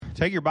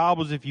take your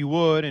Bibles, if you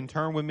would, and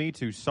turn with me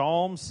to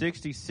Psalm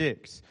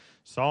 66.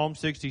 Psalm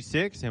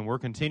 66, and we're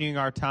continuing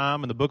our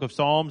time in the book of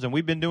Psalms, and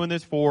we've been doing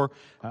this for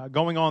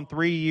going on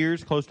 3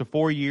 years, close to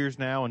 4 years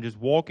now, and just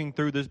walking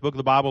through this book of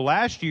the Bible.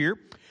 Last year,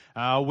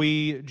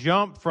 we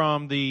jumped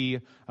from the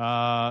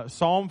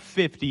Psalm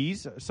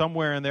 50s,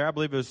 somewhere in there, I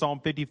believe it was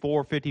Psalm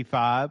 54,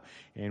 55,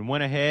 and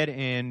went ahead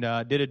and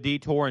did a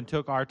detour and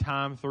took our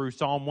time through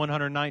Psalm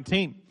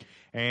 119.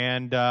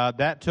 And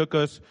that took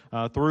us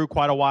through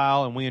quite a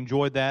while, and we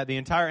enjoyed that. The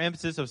entire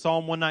emphasis of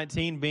Psalm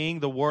 119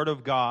 being the Word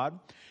of God.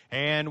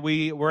 And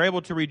we were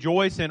able to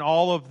rejoice in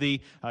all of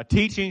the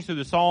teachings through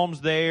the Psalms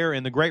there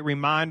and the great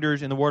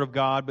reminders in the Word of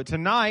God. But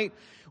tonight,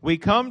 we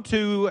come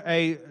to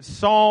a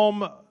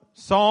psalm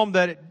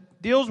that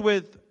deals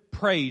with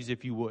praise,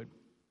 if you would.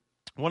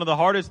 One of the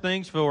hardest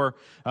things for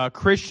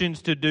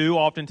Christians to do,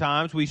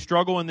 oftentimes, we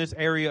struggle in this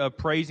area of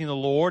praising the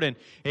Lord and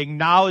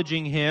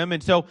acknowledging Him.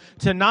 And so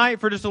tonight,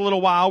 for just a little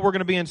while, we're going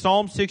to be in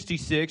Psalm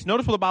 66.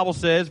 Notice what the Bible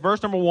says,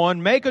 verse number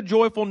 1, make a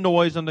joyful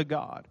noise unto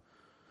God,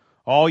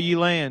 all ye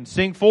lands.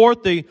 Sing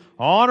forth the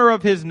honor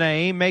of His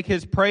name, make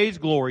His praise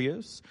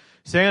glorious.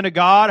 Say unto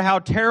God, how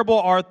terrible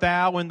art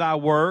thou in thy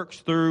works,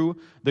 through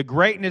the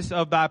greatness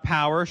of thy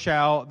power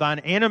shall thine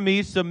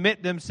enemies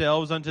submit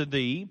themselves unto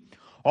thee.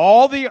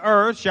 All the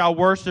earth shall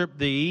worship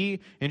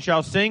thee, and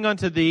shall sing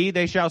unto thee.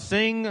 They shall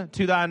sing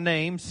to thy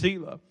name,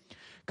 Selah.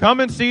 Come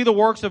and see the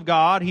works of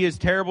God. He is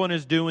terrible in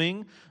His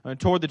doing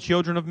toward the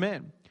children of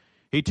men.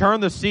 He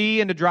turned the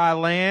sea into dry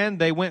land.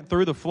 They went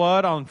through the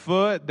flood on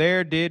foot.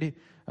 There did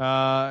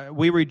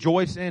we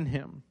rejoice in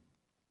Him.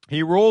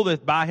 He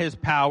ruleth by His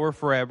power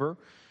forever.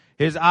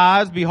 His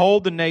eyes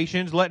behold the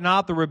nations. Let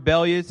not the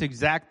rebellious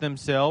exact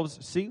themselves,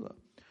 Selah.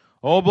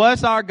 Oh,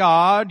 bless our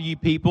God, ye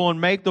people,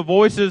 and make the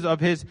voices of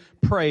His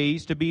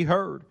praise to be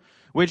heard,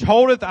 which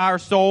holdeth our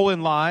soul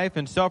in life,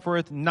 and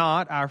suffereth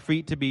not our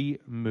feet to be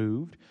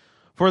moved.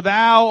 For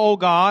Thou, O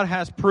God,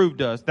 hast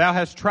proved us. Thou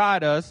hast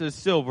tried us as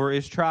silver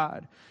is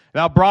tried.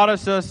 Thou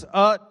broughtest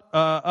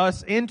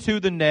us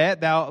into the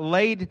net. Thou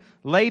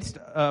laidst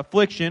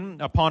affliction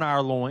upon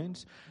our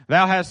loins.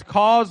 Thou hast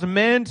caused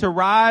men to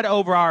ride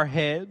over our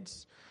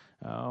heads.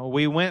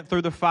 We went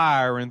through the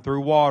fire and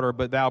through water,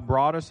 but Thou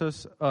broughtest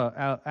us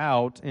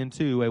out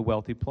into a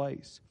wealthy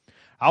place.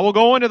 I will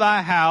go into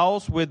Thy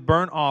house with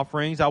burnt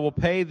offerings. I will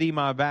pay Thee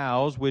my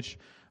vows, which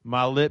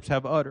my lips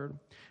have uttered.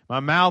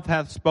 My mouth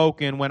hath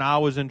spoken when I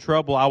was in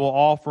trouble. I will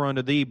offer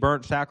unto Thee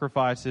burnt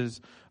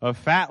sacrifices of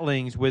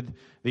fatlings with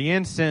the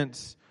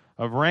incense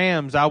of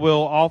rams. I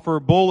will offer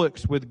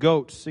bullocks with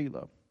goats,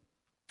 Selah.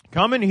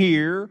 Come and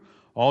hear,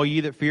 all ye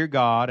that fear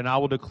God, and I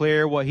will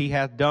declare what He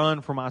hath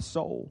done for my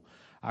soul.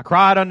 I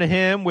cried unto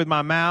Him with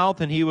my mouth,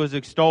 and He was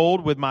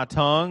extolled with my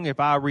tongue. If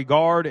I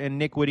regard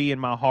iniquity in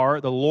my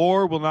heart, the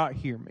Lord will not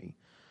hear me.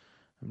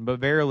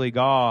 But verily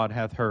God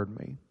hath heard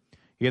me.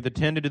 He hath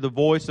attended to the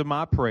voice of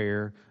my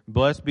prayer.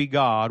 Blessed be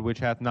God, which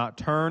hath not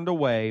turned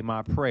away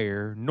my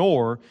prayer,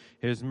 nor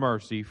His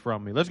mercy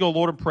from me. Let's go,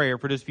 Lord, in prayer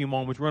for just a few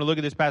moments. We're going to look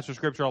at this passage of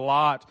Scripture a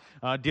lot,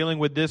 dealing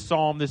with this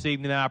psalm this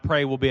evening, that I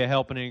pray will be a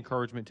help and an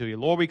encouragement to you.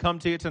 Lord, we come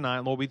to you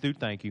tonight. Lord, we do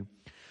thank you.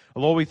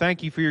 Lord, we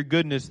thank you for your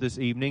goodness this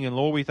evening. And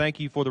Lord, we thank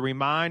you for the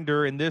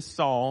reminder in this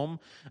psalm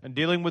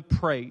dealing with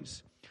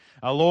praise.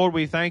 Lord,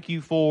 we thank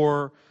you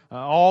for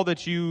all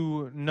that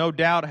you no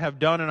doubt have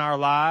done in our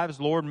lives.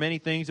 Lord, many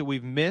things that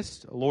we've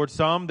missed. Lord,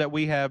 some that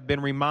we have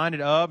been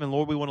reminded of. And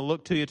Lord, we want to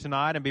look to you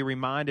tonight and be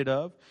reminded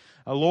of.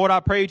 Lord, I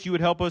pray that you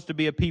would help us to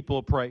be a people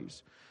of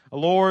praise.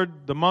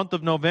 Lord, the month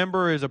of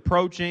November is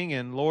approaching,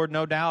 and Lord,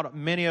 no doubt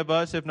many of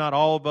us, if not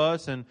all of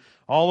us, and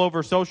all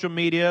over social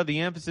media,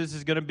 the emphasis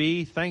is going to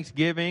be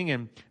Thanksgiving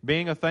and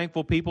being a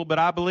thankful people. But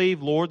I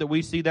believe, Lord, that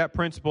we see that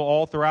principle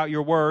all throughout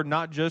your word,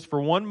 not just for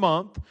 1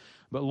 month,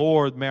 but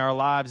Lord, may our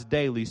lives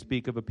daily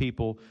speak of a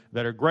people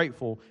that are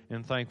grateful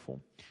and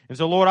thankful. And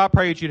so, Lord, I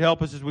pray that you'd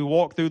help us as we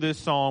walk through this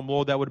psalm.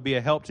 Lord, that would be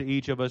a help to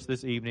each of us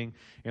this evening.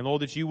 And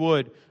Lord, that you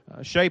would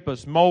shape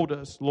us, mold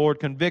us, Lord,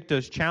 convict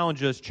us,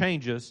 challenge us,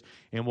 change us.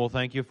 And we'll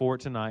thank you for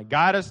it tonight.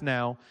 Guide us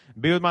now.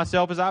 Be with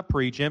myself as I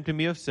preach. Empty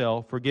me of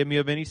self. Forgive me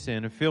of any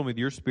sin. And fill me with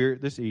your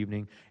Spirit this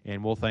evening.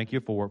 And we'll thank you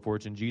for it. For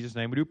it's in Jesus'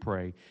 name we do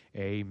pray.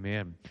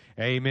 Amen.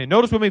 Amen.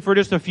 Notice with me for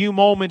just a few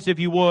moments, if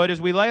you would,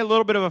 as we lay a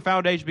little bit of a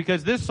foundation,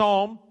 because this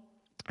psalm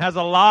has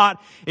a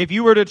lot. If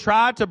you were to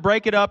try to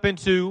break it up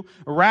into,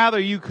 rather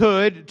you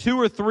could,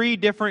 2 or 3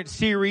 different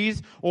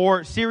series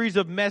or series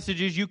of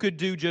messages, you could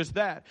do just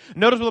that.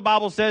 Notice what the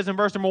Bible says in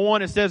verse number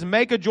 1. It says,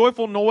 make a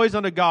joyful noise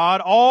unto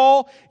God,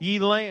 all ye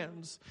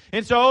lands.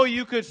 And so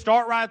you could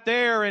start right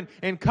there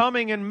and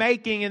coming and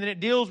making, and then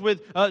it deals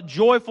with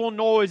joyful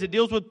noise. It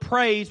deals with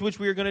praise, which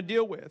we are going to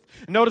deal with.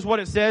 Notice what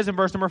it says in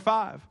verse number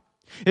 5.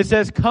 It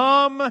says,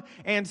 come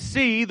and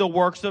see the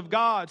works of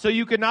God. So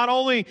you can not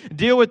only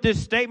deal with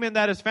this statement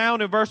that is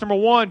found in verse number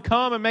 1,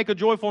 come and make a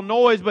joyful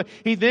noise, but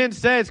he then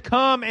says,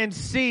 come and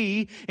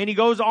see, and he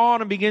goes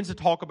on and begins to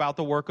talk about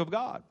the work of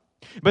God.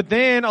 But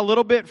then a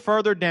little bit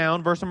further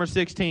down, verse number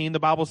 16, the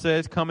Bible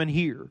says, come and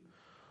hear,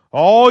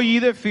 all ye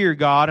that fear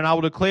God, and I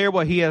will declare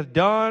what he hath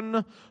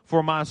done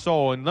for my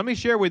soul. And let me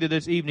share with you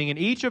this evening, in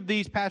each of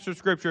these passages of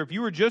Scripture, if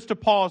you were just to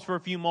pause for a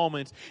few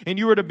moments and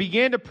you were to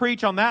begin to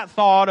preach on that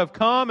thought of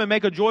come and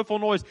make a joyful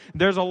noise,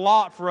 there's a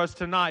lot for us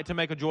tonight to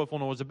make a joyful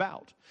noise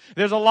about.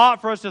 There's a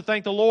lot for us to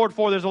thank the Lord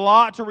for. There's a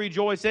lot to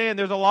rejoice in.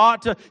 There's a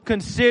lot to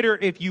consider,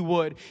 if you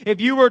would. If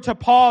you were to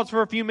pause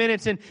for a few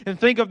minutes and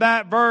think of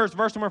that verse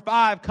number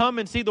 5, come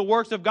and see the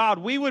works of God,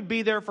 we would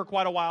be there for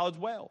quite a while as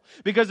well.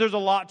 Because there's a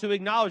lot to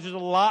acknowledge. There's a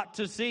lot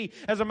to see.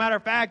 As a matter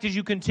of fact, as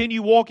you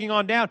continue walking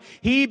on down,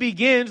 he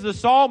begins, the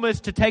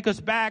psalmist, to take us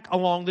back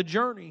along the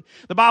journey.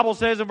 The Bible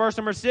says in verse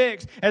number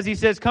 6, as he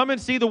says, come and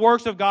see the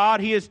works of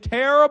God. He is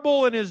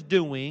terrible in his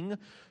doing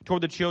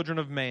toward the children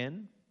of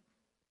man.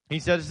 He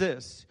says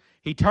this,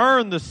 he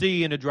turned the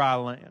sea into dry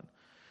land.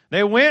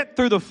 They went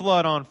through the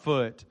flood on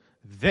foot.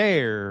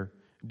 There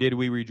did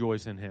we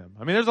rejoice in him.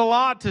 I mean, there's a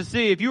lot to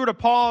see. If you were to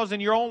pause in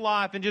your own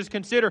life and just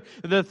consider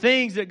the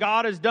things that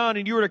God has done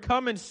and you were to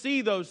come and see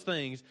those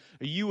things,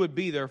 you would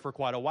be there for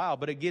quite a while.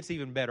 But it gets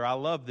even better. I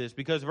love this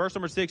because verse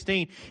number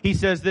 16, he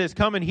says this,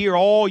 come and hear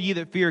all ye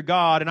that fear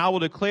God, and I will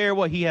declare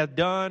what he hath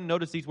done.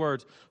 Notice these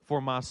words,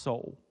 for my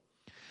soul.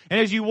 And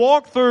as you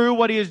walk through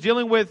what he is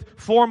dealing with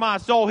for my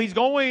soul, he's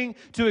going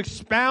to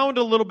expound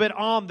a little bit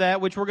on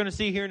that, which we're going to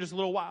see here in just a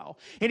little while.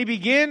 And he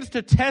begins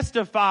to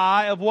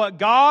testify of what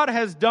God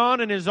has done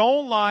in his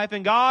own life,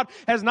 and God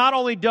has not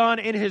only done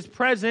in his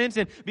presence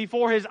and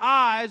before his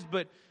eyes,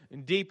 but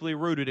deeply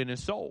rooted in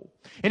his soul.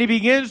 And he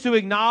begins to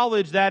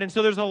acknowledge that. And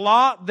so there's a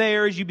lot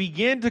there as you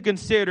begin to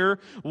consider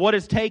what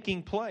is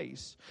taking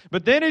place.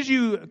 But then as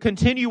you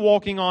continue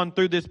walking on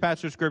through this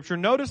passage of Scripture,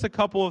 notice a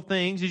couple of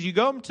things as you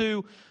go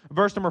to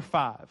verse number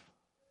 5.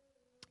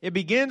 It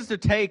begins to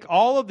take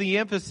all of the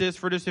emphasis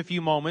for just a few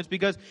moments,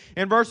 because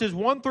in verses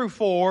 1 through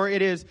 4,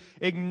 it is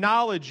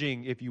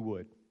acknowledging, if you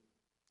would.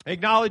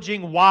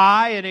 Acknowledging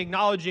why and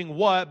acknowledging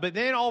what. But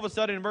then all of a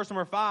sudden in verse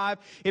number 5,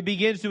 it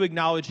begins to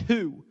acknowledge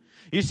who.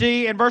 You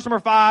see, in verse number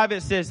 5,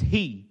 it says,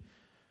 he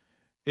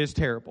is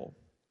terrible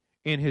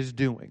in his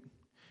doing.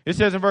 It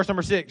says in verse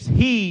number 6,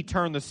 he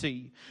turned the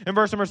sea. In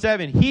verse number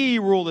 7, he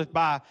ruleth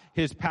by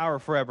his power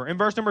forever. In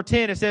verse number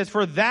 10, it says,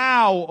 for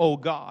thou, O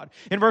God.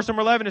 In verse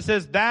number 11, it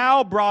says,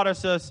 thou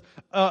broughtest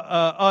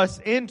us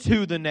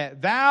into the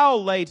net. Thou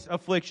laidst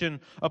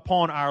affliction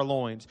upon our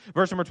loins.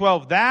 Verse number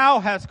 12, thou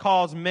hast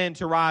caused men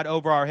to ride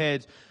over our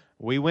heads.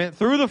 We went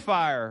through the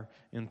fire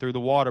and through the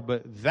water,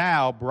 but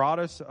thou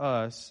broughtest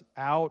us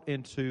out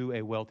into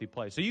a wealthy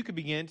place. So you could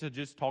begin to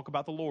just talk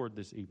about the Lord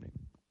this evening,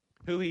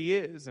 who he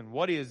is and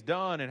what he has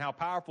done and how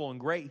powerful and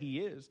great he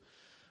is.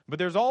 But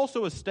there's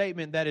also a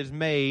statement that is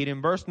made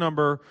in verse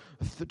number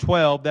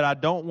 12 that I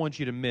don't want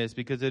you to miss,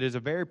 because it is a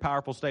very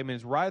powerful statement.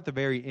 It's right at the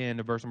very end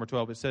of verse number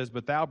 12. It says,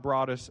 but thou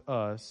broughtest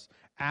us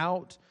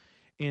out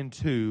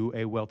into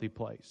a wealthy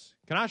place.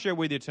 Can I share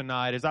with you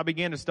tonight, as I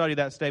began to study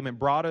that statement,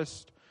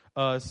 broughtest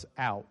us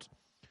out,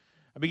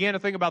 I began to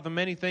think about the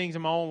many things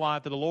in my own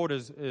life that the Lord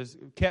has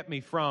kept me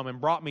from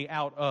and brought me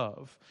out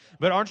of.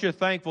 But aren't you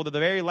thankful that the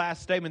very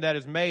last statement that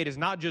is made is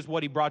not just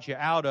what he brought you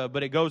out of,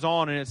 but it goes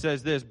on and it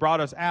says this, brought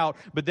us out,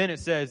 but then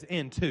it says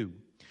into.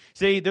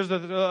 See, there's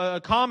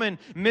a common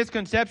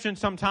misconception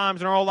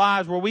sometimes in our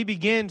lives where we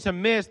begin to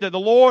miss that the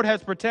Lord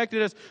has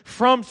protected us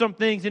from some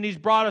things and he's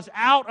brought us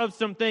out of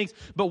some things,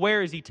 but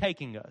where is he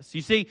taking us?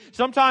 You see,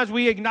 sometimes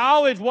we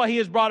acknowledge what he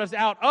has brought us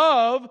out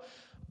of,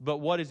 but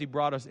what has he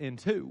brought us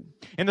into?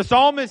 And the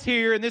psalmist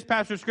here in this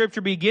passage of Scripture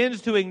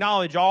begins to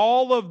acknowledge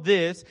all of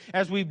this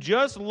as we've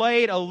just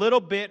laid a little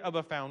bit of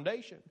a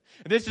foundation.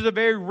 This is a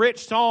very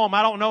rich psalm.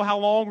 I don't know how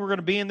long we're going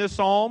to be in this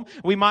psalm.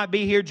 We might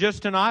be here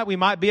just tonight. We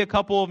might be a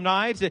couple of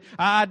nights.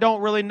 I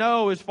don't really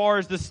know as far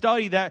as the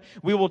study that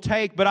we will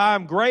take, but I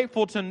am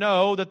grateful to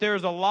know that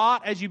there's a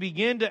lot as you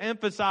begin to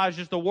emphasize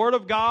just the Word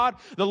of God,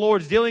 the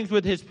Lord's dealings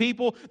with his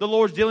people, the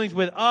Lord's dealings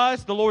with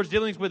us, the Lord's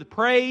dealings with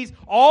praise.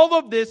 All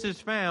of this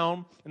is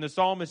found, and the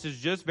psalmist is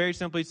just very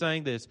simply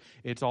saying this,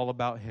 it's all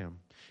about him.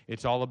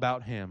 It's all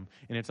about him,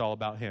 and it's all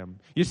about him.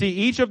 You see,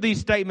 each of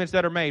these statements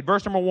that are made,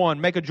 verse number 1,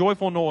 make a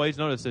joyful noise,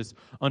 notice this,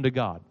 unto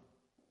God.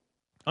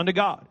 Unto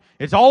God.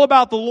 It's all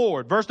about the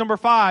Lord. Verse number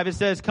 5, it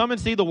says, come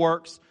and see the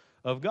works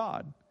of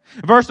God.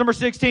 Verse number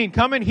 16,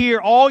 come and hear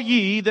all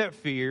ye that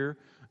fear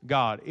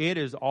God. It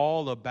is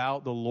all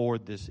about the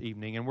Lord this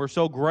evening, and we're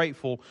so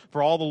grateful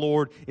for all the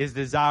Lord is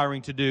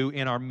desiring to do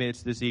in our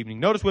midst this evening.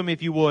 Notice with me,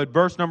 if you would,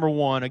 verse number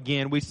 1,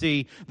 again, we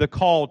see the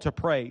call to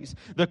praise.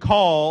 The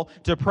call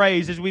to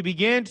praise. As we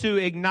begin to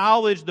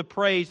acknowledge the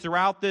praise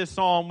throughout this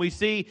psalm, we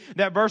see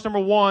that verse number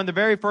 1, the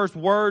very first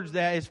words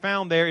that is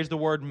found there is the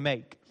word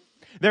make.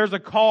 There's a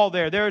call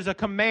there. There is a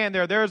command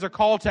there. There is a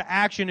call to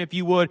action, if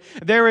you would.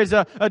 There is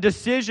a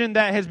decision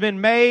that has been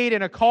made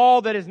and a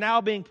call that is now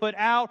being put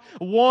out.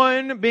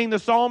 One, being the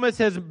psalmist,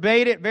 has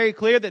made it very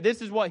clear that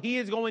this is what he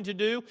is going to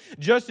do.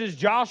 Just as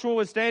Joshua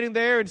was standing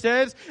there and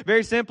says,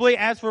 very simply,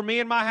 as for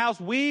me and my house,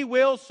 we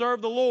will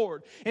serve the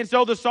Lord. And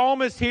so the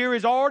psalmist here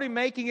is already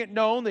making it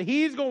known that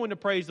he's going to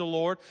praise the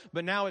Lord,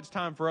 but now it's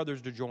time for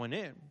others to join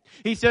in.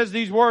 He says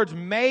these words,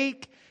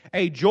 make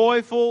a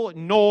joyful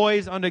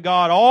noise unto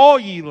God, all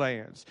ye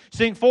lands.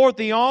 Sing forth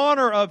the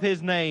honor of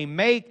His name.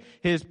 Make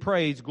His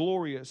praise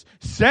glorious.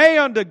 Say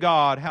unto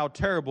God, how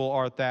terrible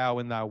art thou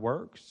in thy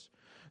works.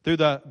 Through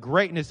the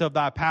greatness of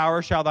thy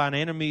power shall thine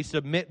enemies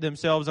submit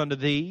themselves unto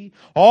thee.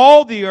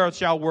 All the earth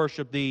shall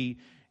worship thee,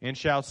 and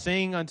shall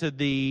sing unto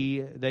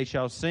thee. They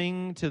shall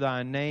sing to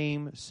thy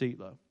name,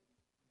 Selah.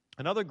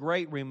 Another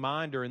great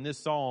reminder in this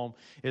psalm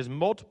is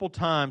multiple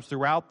times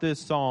throughout this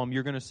psalm,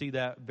 you're going to see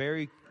that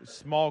very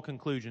small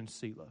conclusion,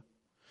 Selah.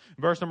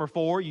 Verse number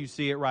 4, you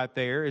see it right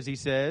there as he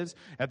says,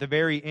 at the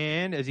very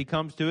end, as he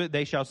comes to it,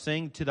 they shall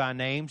sing to thy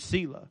name,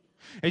 Selah.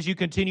 As you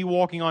continue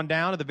walking on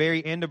down to the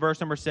very end of verse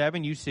number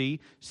 7, you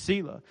see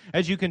Selah.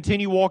 As you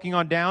continue walking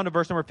on down to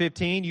verse number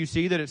 15, you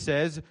see that it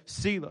says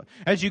Selah.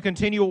 As you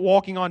continue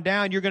walking on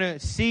down, you're going to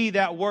see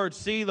that word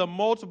Selah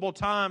multiple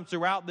times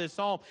throughout this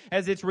psalm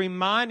as it's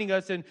reminding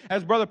us, and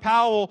as Brother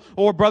Powell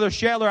or Brother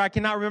Shetler, I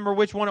cannot remember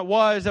which one it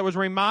was, that was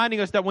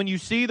reminding us that when you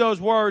see those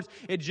words,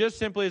 it just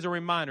simply is a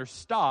reminder.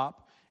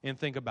 Stop and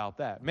think about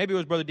that. Maybe it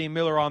was Brother Dean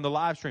Miller on the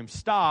live stream.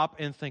 Stop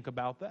and think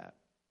about that.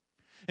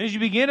 And as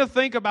you begin to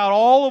think about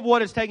all of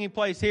what is taking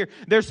place here,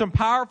 there's some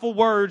powerful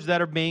words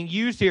that are being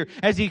used here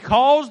as he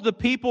calls the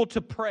people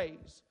to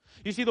praise.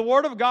 You see, the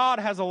Word of God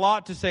has a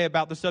lot to say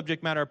about the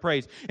subject matter of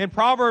praise. In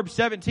Proverbs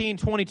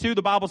 17:22,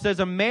 the Bible says,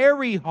 a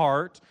merry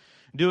heart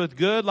doeth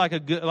good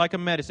like a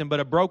medicine, but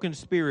a broken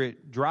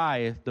spirit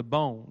drieth the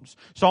bones.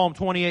 Psalm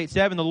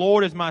 28:7, the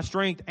Lord is my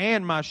strength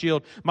and my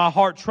shield. My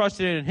heart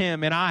trusted in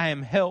Him, and I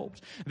am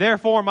helped.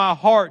 Therefore my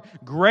heart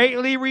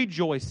greatly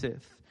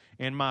rejoiceth.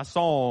 In my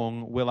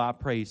song will I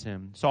praise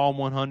Him. Psalm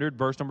 100,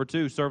 verse number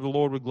 2, serve the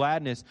Lord with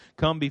gladness,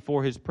 come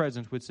before His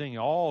presence with singing.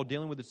 All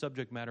dealing with the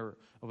subject matter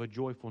of a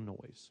joyful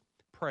noise.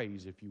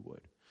 Praise, if you would.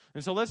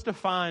 And so let's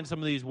define some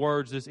of these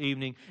words this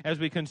evening as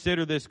we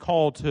consider this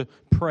call to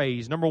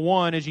praise. Number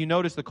 1, as you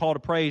notice the call to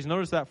praise,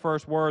 notice that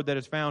first word that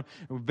is found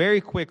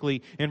very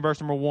quickly in verse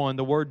number 1,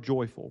 the word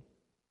joyful.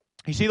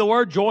 You see, the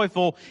word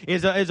joyful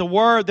is a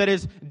word that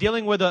is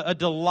dealing with a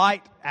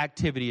delight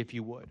activity, if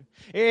you would.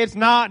 It's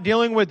not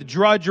dealing with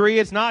drudgery.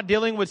 It's not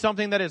dealing with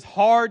something that is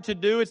hard to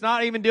do. It's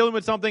not even dealing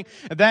with something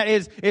that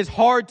is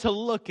hard to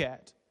look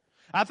at.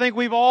 I think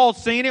we've all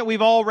seen it.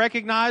 We've all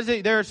recognized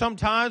it. There are some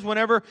times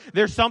whenever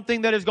there's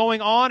something that is going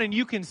on and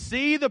you can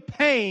see the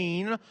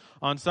pain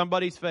on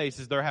somebody's face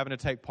as they're having to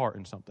take part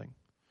in something.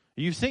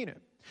 You've seen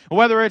it.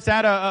 Whether it's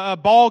at a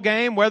ball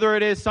game, whether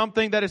it is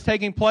something that is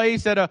taking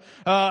place at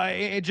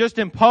just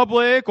in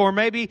public, or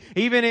maybe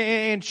even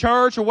in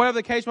church, or whatever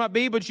the case might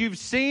be, but you've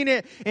seen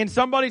it in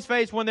somebody's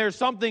face when there's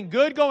something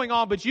good going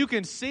on, but you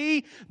can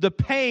see the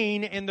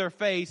pain in their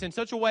face in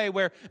such a way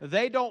where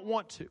they don't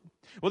want to.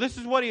 Well, this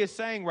is what he is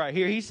saying right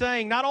here. He's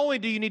saying not only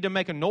do you need to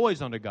make a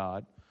noise unto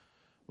God,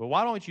 but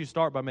why don't you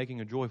start by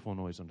making a joyful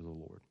noise unto the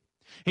Lord?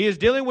 He is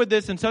dealing with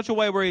this in such a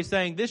way where he's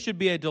saying this should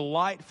be a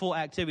delightful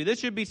activity. This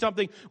should be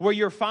something where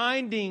you're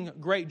finding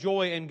great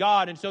joy in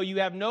God, and so you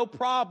have no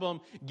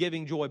problem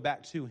giving joy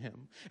back to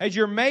Him. As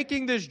you're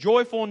making this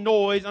joyful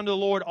noise unto the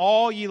Lord,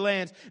 all ye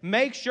lands,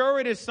 make sure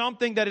it is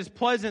something that is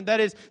pleasant,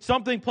 that is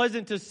something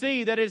pleasant to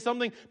see, that is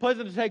something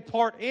pleasant to take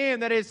part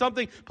in, that is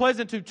something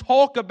pleasant to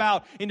talk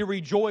about and to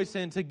rejoice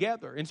in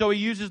together. And so he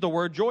uses the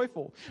word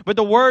joyful. But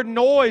the word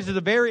noise is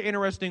a very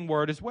interesting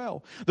word as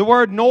well. The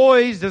word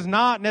noise does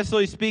not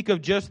necessarily speak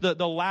of just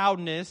the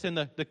loudness and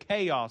the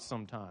chaos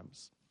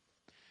sometimes.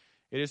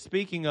 It is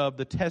speaking of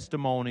the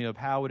testimony of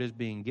how it is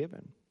being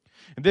given.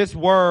 This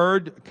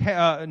word,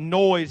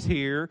 noise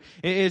here,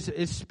 is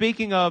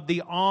speaking of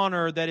the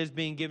honor that is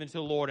being given to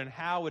the Lord and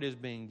how it is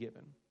being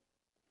given.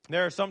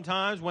 There are some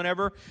times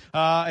whenever,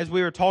 as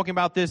we were talking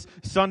about this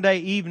Sunday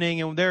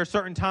evening, and there are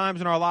certain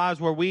times in our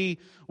lives where we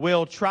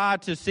will try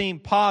to seem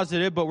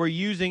positive, but we're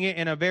using it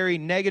in a very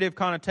negative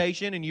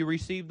connotation, and you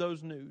receive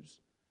those news.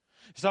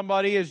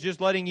 Somebody is just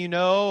letting you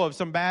know of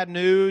some bad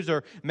news,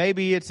 or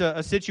maybe it's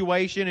a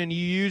situation and you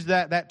use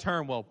that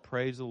term, well,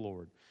 praise the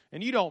Lord.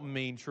 And you don't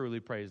mean truly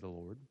praise the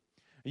Lord.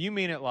 You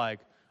mean it like,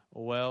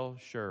 well,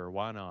 sure,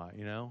 why not,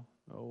 you know?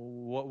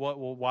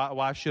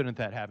 Why shouldn't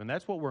that happen?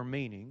 That's what we're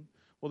meaning.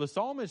 Well, the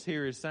psalmist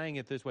here is saying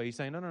it this way. He's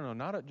saying, no,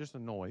 not just a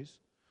noise,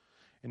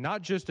 and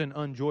not just an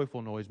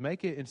unjoyful noise.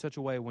 Make it in such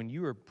a way when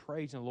you are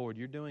praising the Lord,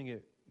 you're doing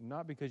it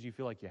not because you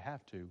feel like you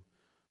have to,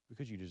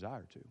 because you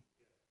desire to.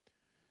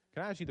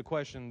 Can I ask you the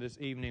question this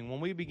evening? When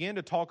we begin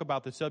to talk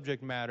about the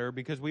subject matter,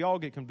 because we all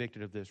get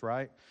convicted of this,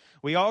 right?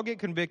 We all get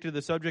convicted of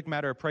the subject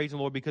matter of praising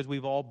the Lord because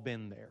we've all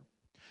been there.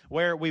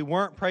 Where we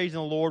weren't praising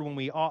the Lord when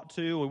we ought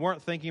to. We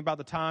weren't thinking about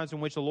the times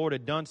in which the Lord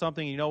had done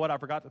something. You know what? I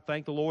forgot to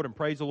thank the Lord and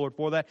praise the Lord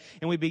for that.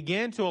 And we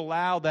begin to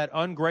allow that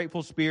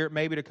ungrateful spirit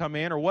maybe to come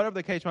in, or whatever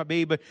the case might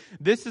be. But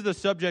this is the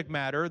subject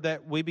matter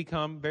that we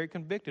become very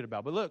convicted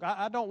about. But look,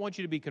 I don't want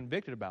you to be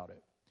convicted about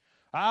it.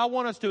 I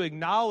want us to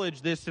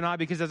acknowledge this tonight,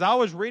 because as I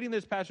was reading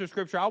this passage of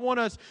Scripture, I want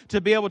us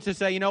to be able to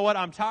say, you know what,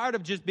 I'm tired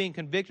of just being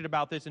convicted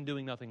about this and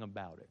doing nothing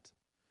about it.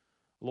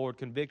 Lord,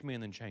 convict me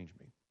and then change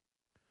me.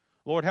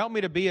 Lord, help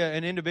me to be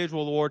an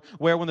individual, Lord,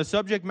 where when the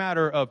subject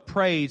matter of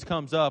praise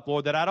comes up,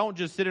 Lord, that I don't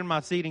just sit in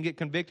my seat and get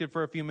convicted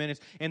for a few minutes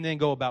and then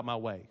go about my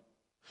way.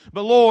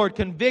 But Lord,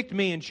 convict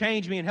me and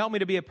change me and help me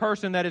to be a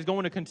person that is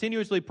going to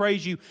continuously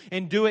praise you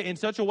and do it in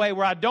such a way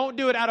where I don't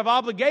do it out of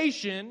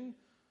obligation,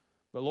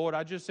 but Lord,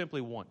 I just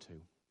simply want to.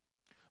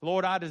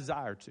 Lord, I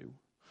desire to.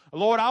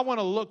 Lord, I want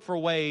to look for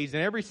ways in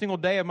every single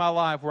day of my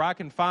life where I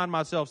can find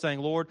myself saying,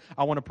 Lord,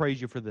 I want to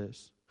praise you for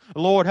this.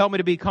 Lord, help me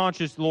to be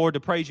conscious, Lord, to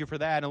praise you for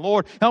that. And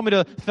Lord, help me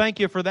to thank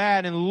you for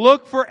that and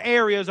look for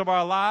areas of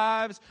our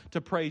lives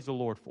to praise the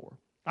Lord for.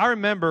 I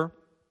remember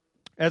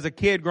as a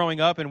kid growing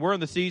up, and we're in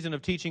the season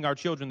of teaching our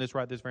children this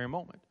right this very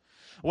moment,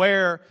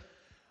 where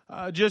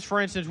just for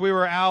instance, we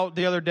were out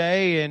the other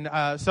day and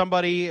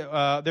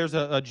there's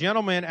a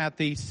gentleman at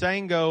the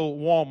Sango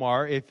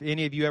Walmart. If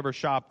any of you ever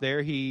shop there,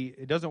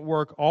 it doesn't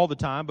work all the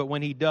time, but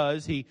when he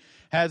does, he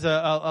has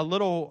a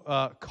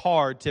little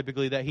card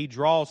typically that he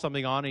draws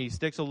something on, and he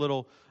sticks a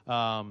little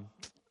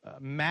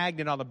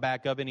magnet on the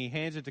back of it, and he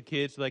hands it to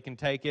kids so they can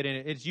take it,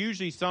 and it's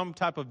usually some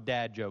type of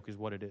dad joke is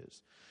what it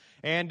is.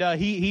 And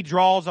he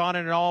draws on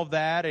it and all of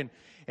that,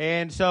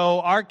 and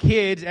so our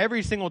kids,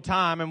 every single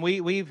time, and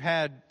we've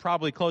had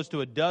probably close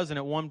to a dozen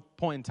at one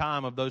point in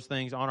time of those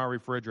things on our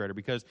refrigerator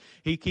because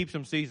he keeps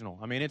them seasonal.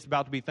 I mean, it's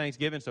about to be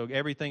Thanksgiving, so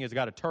everything has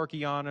got a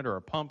turkey on it or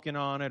a pumpkin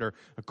on it or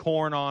a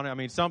corn on it. I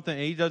mean, something,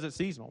 he does it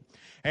seasonal.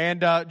 And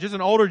just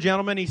an older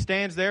gentleman, he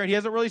stands there, and he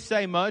doesn't really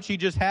say much. He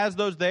just has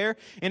those there,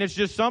 and it's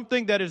just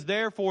something that is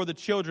there for the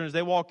children as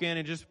they walk in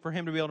and just for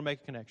him to be able to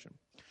make a connection.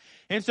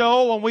 And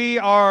so when we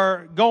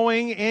are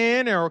going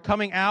in or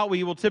coming out,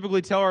 we will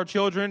typically tell our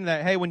children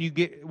that, hey, when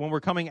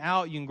we're coming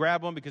out, you can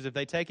grab them, because if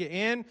they take it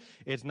in,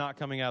 it's not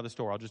coming out of the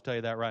store. I'll just tell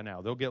you that right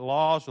now. They'll get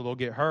lost or they'll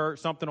get hurt.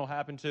 Something will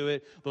happen to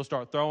it. They'll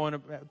start throwing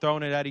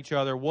it at each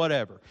other,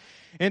 whatever.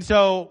 And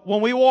so when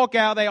we walk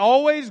out, they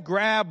always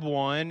grab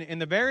one, and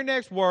the very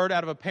next word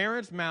out of a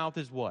parent's mouth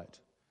is what?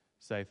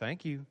 Say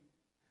thank you.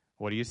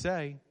 What do you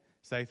say?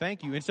 Say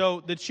thank you. And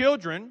so the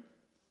children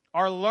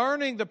are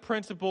learning the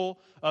principle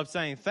of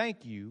saying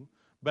thank you,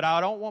 but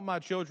I don't want my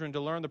children to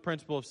learn the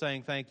principle of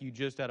saying thank you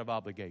just out of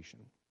obligation.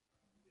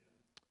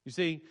 You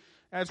see,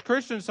 as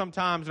Christians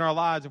sometimes in our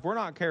lives, if we're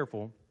not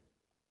careful,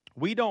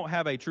 we don't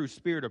have a true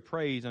spirit of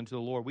praise unto the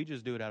Lord. We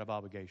just do it out of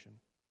obligation.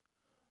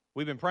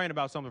 We've been praying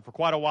about something for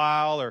quite a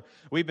while, or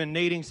we've been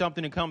needing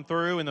something to come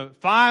through, and it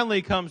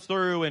finally comes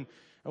through, and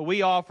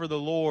we offer the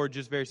Lord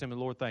just very simply,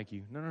 Lord, thank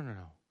you. No.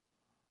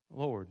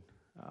 Lord,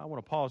 I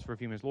want to pause for a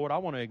few minutes. Lord, I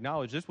want to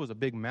acknowledge this was a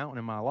big mountain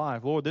in my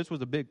life. Lord, this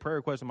was a big prayer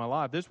request in my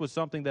life. This was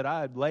something that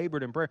I had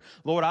labored in prayer.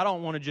 Lord, I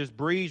don't want to just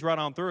breeze right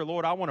on through it.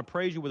 Lord, I want to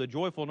praise you with a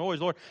joyful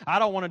noise. Lord, I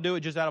don't want to do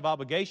it just out of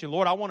obligation.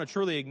 Lord, I want to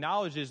truly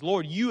acknowledge this.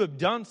 Lord, you have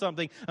done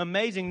something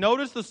amazing.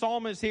 Notice the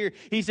psalmist here.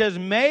 He says,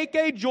 make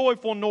a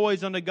joyful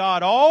noise unto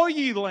God, all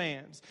ye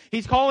lands.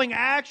 He's calling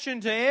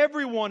action to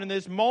everyone in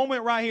this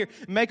moment right here.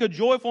 Make a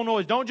joyful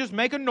noise. Don't just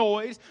make a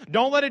noise.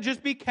 Don't let it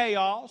just be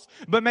chaos,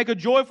 but make a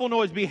joyful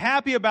noise. Be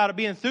happy about it.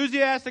 Be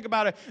enthusiastic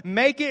about it.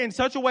 Make it in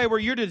such a way where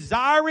you're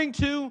desiring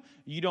to,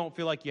 you don't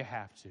feel like you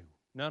have to.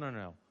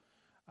 No.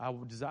 I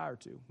would desire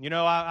to. You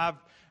know, I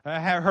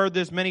have heard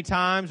this many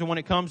times, and when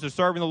it comes to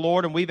serving the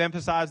Lord, and we've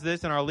emphasized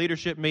this in our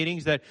leadership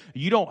meetings, that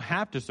you don't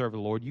have to serve the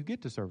Lord, you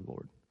get to serve the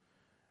Lord.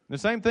 The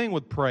same thing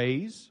with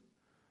praise.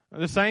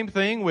 The same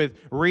thing with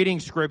reading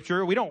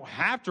Scripture. We don't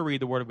have to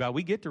read the Word of God.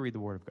 We get to read the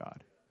Word of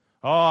God.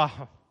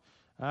 Oh,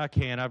 I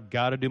can't. I've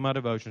got to do my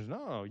devotions.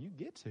 No, you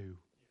get to.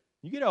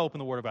 You get to open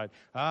the Word of God.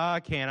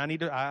 I can't.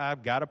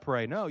 I've got to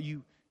pray. No,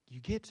 you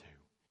get to.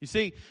 You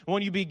see,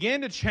 when you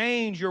begin to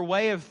change your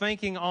way of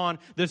thinking on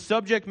the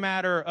subject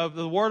matter of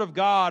the Word of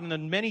God and the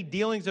many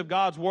dealings of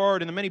God's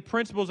Word and the many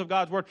principles of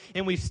God's Word,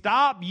 and we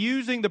stop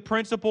using the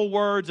principal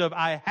words of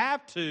I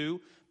have to,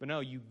 but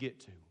no, you get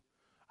to.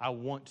 I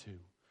want to.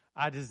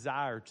 I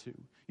desire to.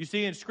 You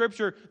see, in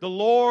Scripture, the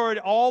Lord,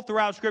 all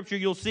throughout Scripture,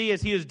 you'll see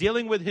as He is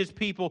dealing with His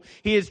people,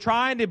 He is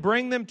trying to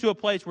bring them to a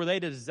place where they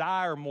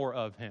desire more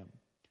of Him.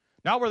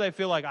 Not where they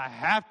feel like, I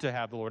have to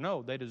have the Lord.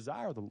 No, they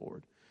desire the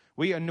Lord.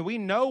 We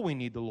know we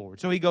need the Lord.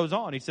 So he goes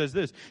on. He says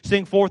this,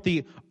 sing forth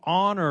the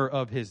honor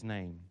of His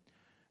name.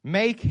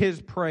 Make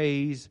His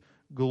praise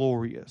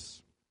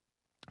glorious.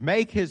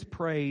 Make His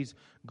praise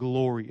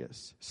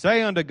glorious.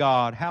 Say unto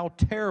God, how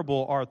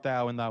terrible art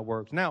thou in thy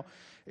works. Now,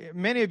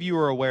 many of you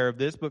are aware of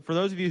this, but for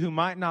those of you who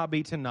might not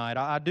be tonight,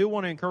 I do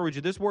want to encourage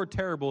you. This word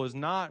terrible is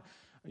not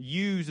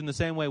used in the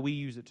same way we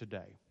use it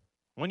today.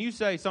 When you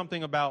say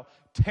something about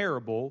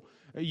terrible,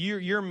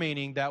 you're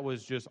meaning that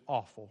was just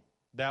awful.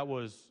 That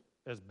was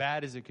as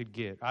bad as it could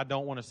get. I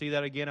don't want to see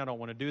that again. I don't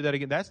want to do that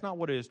again. That's not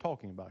what it is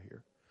talking about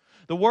here.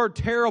 The word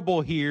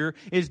terrible here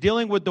is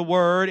dealing with the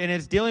word, and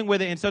it's dealing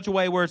with it in such a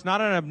way where it's not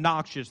an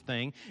obnoxious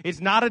thing. It's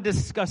not a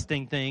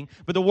disgusting thing.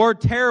 But the word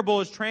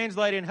terrible is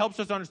translated and helps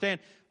us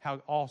understand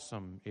how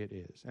awesome it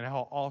is and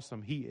how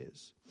awesome He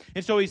is.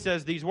 And so he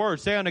says these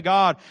words, say unto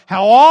God,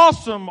 how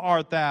awesome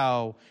art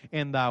thou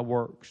in thy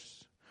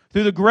works.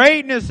 Through the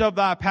greatness of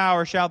thy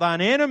power shall thine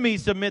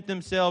enemies submit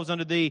themselves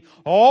unto thee.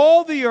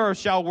 All the earth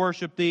shall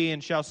worship thee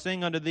and shall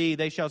sing unto thee.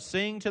 They shall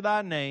sing to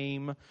thy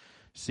name,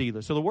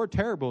 Selah. So the word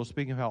terrible is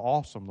speaking of how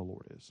awesome the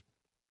Lord is.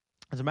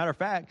 As a matter of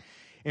fact,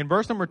 in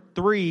verse number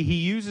 3, he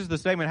uses the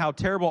statement, how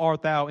terrible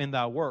art thou in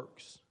thy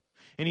works.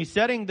 And he's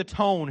setting the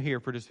tone here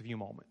for just a few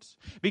moments.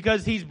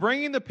 Because he's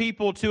bringing the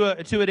people to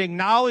an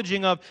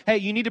acknowledging of, hey,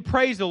 you need to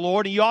praise the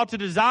Lord, and you ought to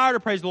desire to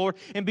praise the Lord,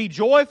 and be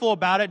joyful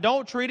about it.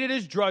 Don't treat it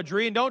as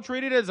drudgery, and don't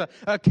treat it as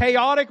a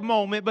chaotic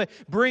moment, but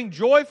bring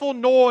joyful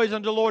noise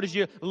unto the Lord as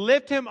you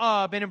lift Him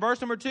up. And in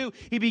verse number 2,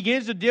 he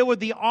begins to deal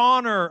with the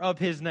honor of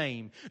His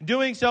name.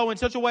 Doing so in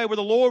such a way where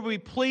the Lord will be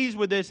pleased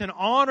with this and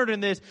honored in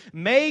this.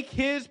 Make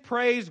His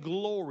praise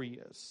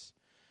glorious.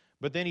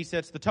 But then he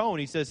sets the tone.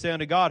 He says, say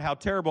unto God, how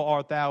terrible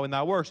art thou in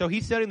thy work. So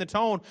he's setting the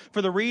tone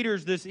for the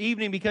readers this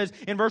evening, because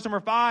in verse number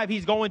 5,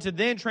 he's going to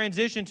then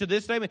transition to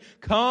this statement,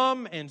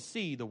 come and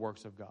see the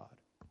works of God.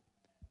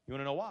 You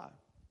want to know why?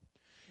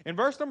 In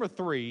verse number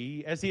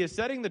 3, as he is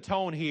setting the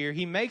tone here,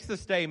 he makes the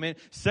statement,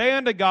 say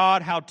unto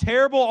God, how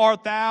terrible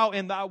art thou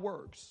in thy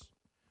works.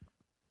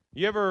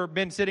 You ever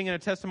been sitting in a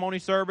testimony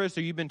service,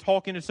 or you've been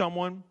talking to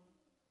someone,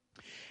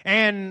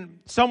 and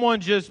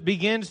someone just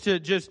begins to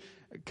just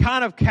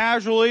kind of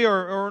casually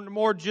or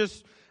more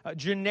just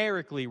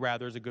generically,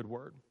 rather, is a good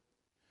word,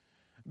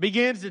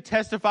 begins to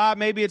testify.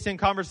 Maybe it's in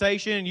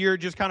conversation and you're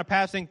just kind of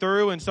passing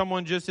through, and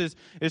someone just is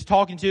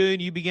talking to you, and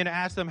you begin to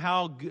ask them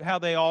how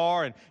they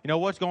are and, you know,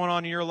 what's going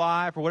on in your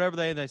life or whatever.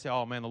 They say,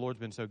 oh man, the Lord's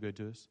been so good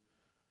to us.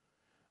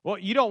 Well,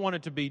 you don't want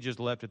it to be just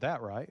left at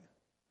that, right?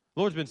 The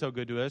Lord's been so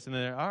good to us, and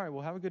then, all right,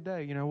 well, have a good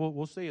day. You know,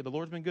 we'll see you. The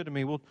Lord's been good to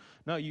me.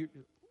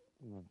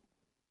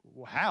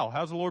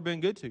 How's the Lord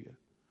been good to you?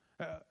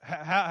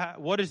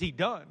 What has He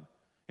done?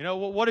 You know,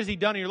 what has He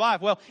done in your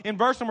life? Well, in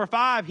verse number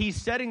 5, he's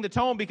setting the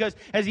tone, because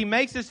as he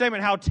makes this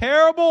statement, how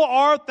terrible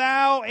art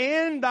thou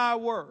in thy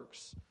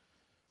works.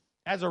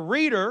 As a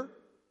reader,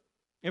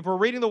 if we're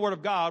reading the Word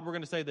of God, we're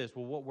going to say this,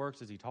 well, what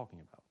works is he talking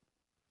about?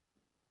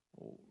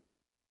 Well,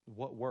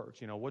 what works?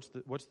 You know, what's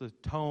the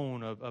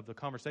tone of the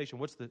conversation?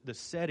 What's the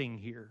setting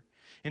here?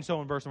 And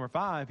so in verse number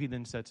 5, he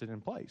then sets it in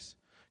place.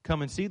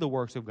 Come and see the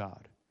works of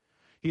God.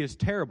 He is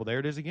terrible. There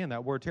it is again,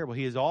 that word terrible.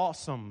 He is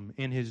awesome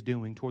in His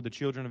doing toward the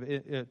children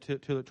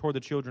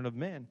of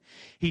men.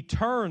 He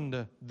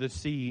turned the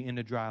sea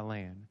into dry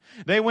land.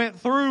 They went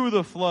through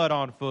the flood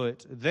on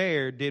foot.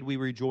 There did we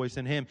rejoice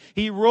in Him.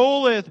 He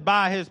ruleth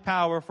by His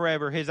power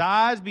forever. His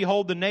eyes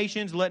behold the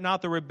nations. Let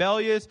not the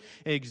rebellious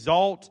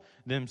exalt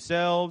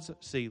themselves.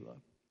 Selah.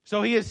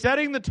 So he is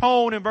setting the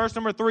tone in verse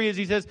number 3 as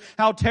he says,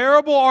 how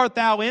terrible art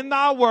thou in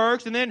thy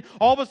works. And then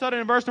all of a sudden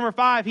in verse number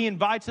 5, he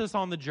invites us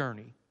on the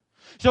journey.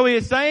 So he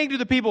is saying to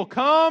the people,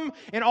 come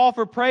and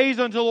offer praise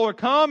unto the Lord.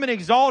 Come and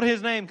exalt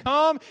His name.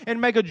 Come and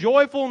make a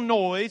joyful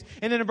noise.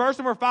 And then in verse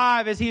number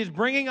 5, as he is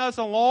bringing us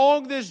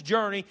along this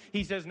journey,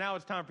 he says, now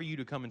it's time for you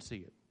to come and see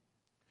it.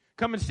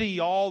 Come and see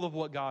all of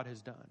what God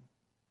has done.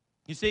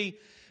 You see,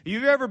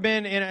 you've ever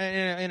been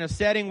in a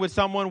setting with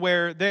someone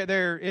where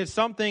there is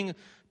something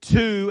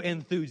to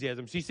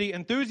enthusiasm. So you see,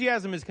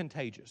 enthusiasm is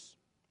contagious,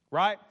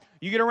 right?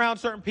 You get around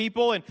certain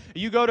people and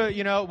you go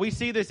to, we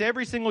see this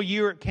every single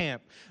year at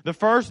camp. The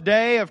first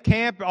day of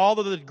camp, all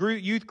of the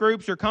youth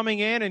groups are coming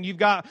in, and you've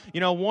got,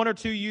 one or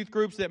two youth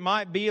groups that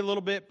might be a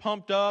little bit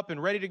pumped up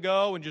and ready to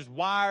go and just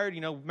wired,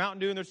 Mountain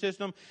Dew in their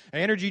system,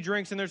 energy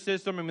drinks in their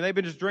system. I mean, they've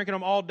been just drinking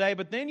them all day.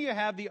 But then you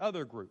have the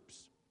other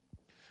groups.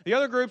 The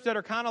other groups that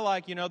are kind of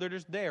like, they're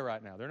just there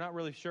right now. They're not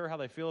really sure how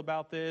they feel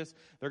about this.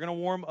 They're going to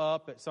warm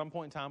up at some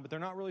point in time, but they're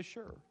not really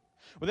sure.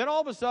 Well, then all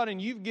of a sudden,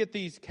 you get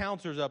these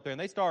counselors up there, and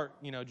they start,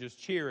 just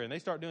cheering. They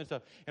start doing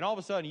stuff. And all of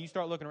a sudden, you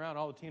start looking around,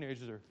 all the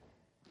teenagers are,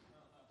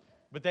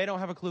 but they don't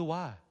have a clue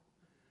why.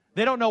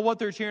 They don't know what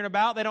they're cheering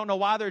about. They don't know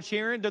why they're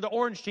cheering. They're the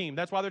orange team.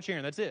 That's why they're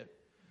cheering. That's it.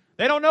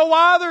 They don't know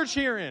why they're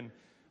cheering.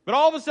 But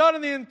all of a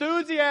sudden, the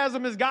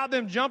enthusiasm has got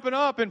them jumping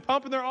up and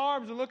pumping their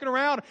arms and looking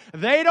around.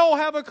 They don't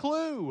have a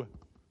clue.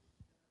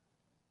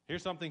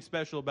 Here's something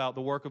special about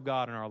the work of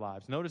God in our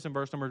lives. Notice in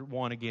verse number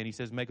 1 again, he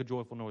says, make a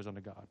joyful noise unto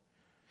God.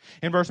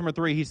 In verse number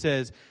 3, he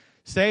says,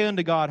 say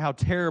unto God, how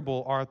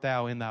terrible art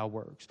thou in thy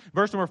works.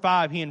 Verse number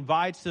 5, he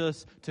invites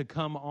us to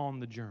come on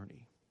the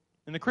journey.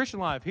 In the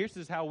Christian life,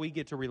 here's how we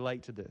get to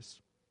relate to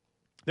this.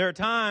 There are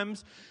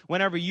times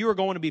whenever you are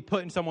going to be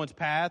put in someone's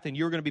path and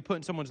you're going to be put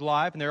in someone's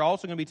life, and there are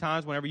also going to be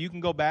times whenever you can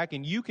go back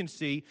and you can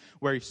see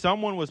where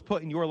someone was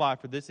put in your life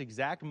for this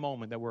exact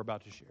moment that we're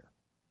about to share.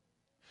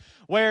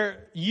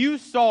 Where you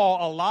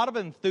saw a lot of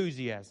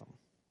enthusiasm,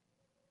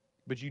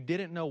 but you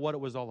didn't know what it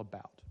was all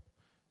about.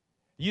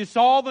 You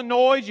saw the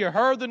noise, you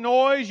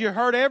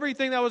heard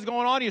everything that was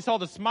going on, you saw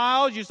the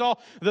smiles, you saw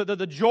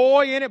the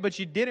joy in it, but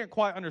you didn't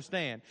quite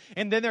understand.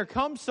 And then there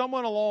comes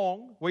someone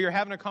along where you're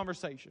having a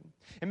conversation.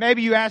 And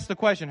maybe you ask the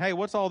question, hey,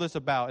 what's all this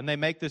about? And they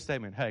make this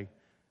statement, hey,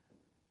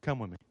 come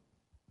with me.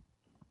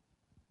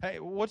 Hey,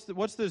 what's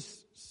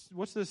this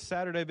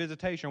Saturday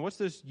visitation? What's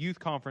this youth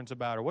conference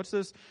about? Or what's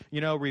this,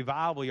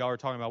 revival y'all are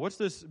talking about? What's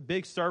this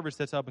big service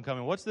that's up and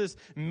coming? What's this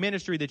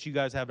ministry that you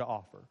guys have to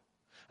offer?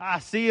 I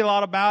see a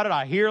lot about it.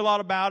 I hear a lot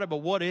about it. But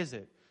what is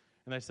it?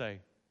 And they say,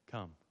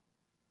 come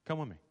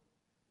with me.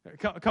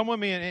 Come with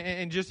me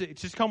and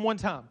just come one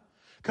time.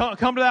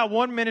 Come to that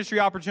one ministry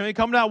opportunity.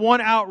 Come to that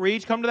one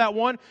outreach. Come to that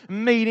one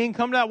meeting.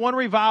 Come to that one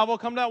revival.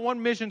 Come to that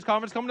one missions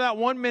conference. Come to that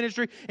one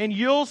ministry. And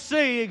you'll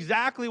see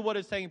exactly what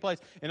is taking place.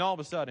 And all of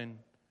a sudden,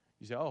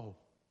 you say, oh,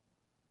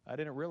 I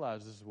didn't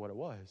realize this is what it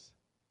was.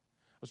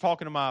 I was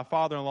talking to my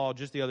father-in-law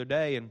just the other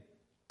day, and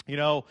you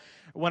know,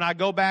 when I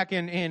go back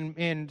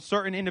in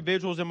certain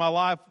individuals in my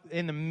life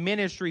in the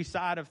ministry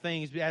side of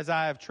things, as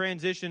I have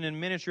transitioned in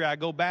ministry, I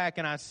go back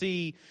and I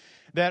see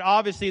that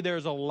obviously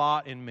there's a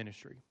lot in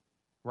ministry,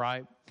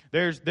 right?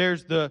 There's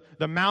the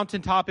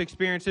mountaintop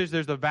experiences,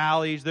 there's the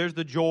valleys, there's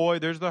the joy,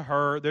 there's the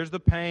hurt, there's the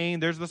pain,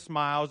 there's the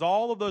smiles,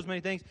 all of those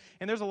many things,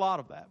 and there's a lot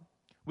of that.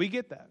 We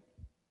get that.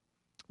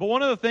 But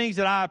one of the things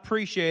that I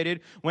appreciated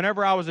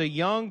whenever I was a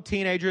young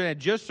teenager and had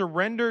just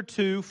surrendered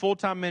to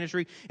full-time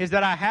ministry is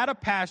that I had a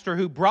pastor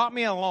who brought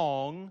me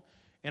along,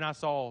 and I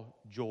saw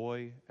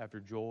joy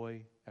after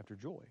joy after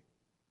joy.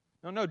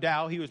 Now, no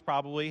doubt he was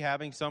probably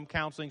having some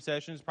counseling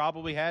sessions,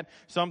 probably had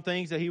some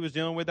things that he was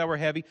dealing with that were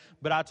heavy.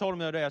 But I told him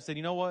the other day, I said,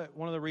 you know what?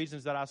 One of the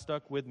reasons that I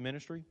stuck with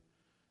ministry,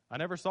 I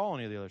never saw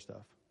any of the other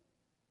stuff.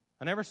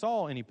 I never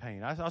saw any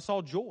pain. I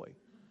saw joy.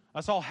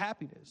 I saw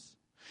happiness.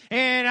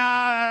 And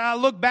I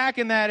look back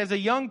in that as a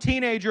young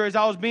teenager, as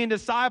I was being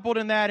discipled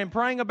in that and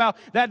praying about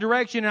that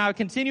direction, and I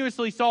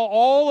continuously saw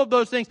all of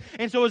those things.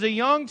 And so as a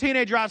young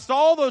teenager, I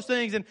saw those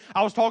things, and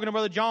I was talking to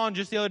Brother John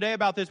just the other day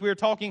about this. We were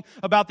talking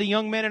about the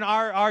young men in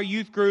our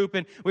youth group,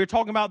 and we were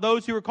talking about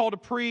those who were called to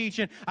preach.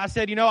 And I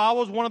said, you know, I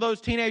was one of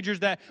those teenagers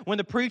that when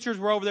the preachers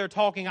were over there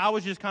talking, I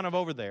was just kind of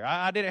over there.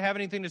 I didn't have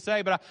anything to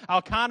say, but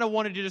I kind of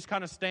wanted to just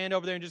kind of stand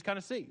over there and just kind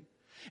of see.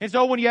 And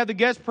so when you have the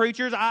guest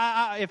preachers,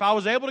 if I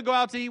was able to go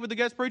out to eat with the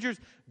guest preachers,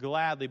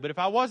 gladly. But if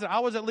I wasn't, I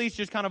was at least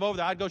just kind of over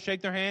there. I'd go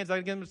shake their hands.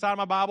 I'd get them beside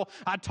my Bible.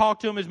 I'd talk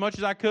to them as much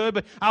as I could.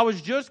 But I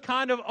was just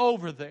kind of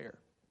over there.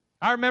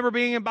 I remember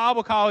being in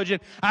Bible college, and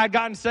I had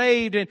gotten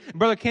saved, and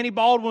Brother Kenny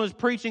Baldwin was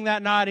preaching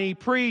that night, and he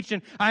preached,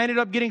 and I ended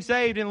up getting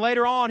saved. And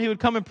later on, he would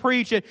come and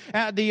preach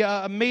at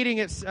the meeting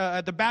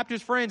at the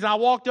Baptist Friends. And I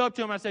walked up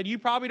to him. I said, you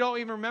probably don't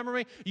even remember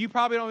me. You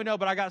probably don't even know,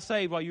 but I got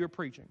saved while you were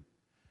preaching.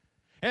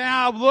 And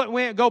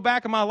I go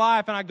back in my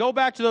life, and I go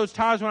back to those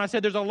times when I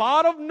said, there's a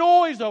lot of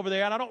noise over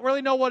there, and I don't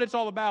really know what it's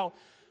all about.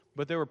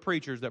 But there were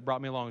preachers that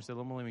brought me along and said,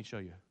 let me show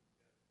you.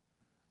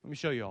 Let me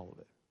show you all of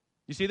it.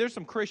 You see, there's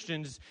some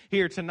Christians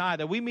here tonight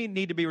that we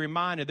need to be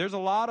reminded there's a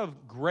lot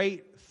of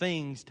great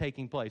things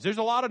taking place. There's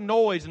a lot of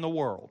noise in the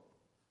world.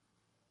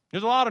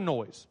 There's a lot of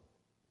noise.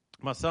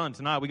 My son,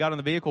 tonight, we got in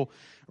the vehicle,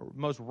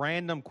 most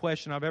random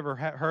question I've ever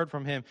heard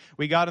from him.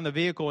 We got in the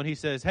vehicle, and he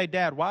says, hey,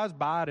 Dad, why is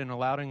Biden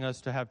allowing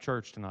us to have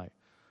church tonight?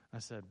 I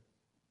said,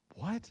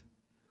 what?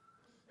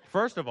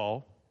 First of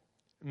all,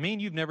 me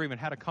and you've never even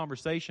had a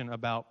conversation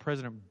about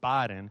President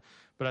Biden,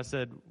 but I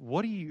said,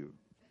 what? You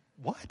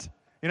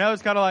know,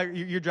 it's kind of like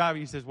you're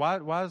driving. He says, why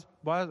is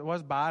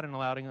Biden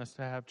allowing us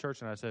to have church?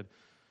 And I said,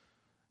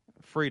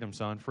 freedom,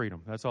 son,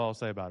 freedom. That's all I'll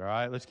say about it, all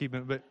right? Let's keep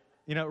it, but,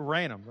 you know,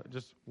 random.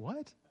 Just,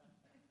 what?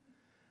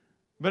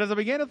 But as I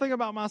began to think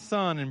about my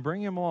son and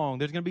bring him along,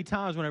 there's going to be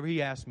times whenever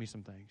he asks me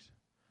some things.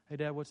 Hey,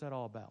 Dad, what's that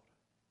all about?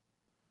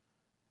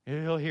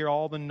 He'll hear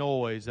all the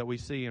noise that we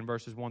see in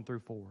verses 1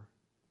 through 4.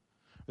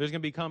 There's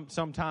going to be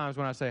some times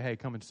when I say, hey,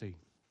 come and see.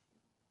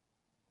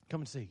 Come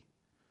and see.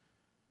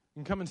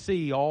 And come and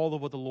see all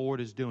of what the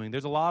Lord is doing.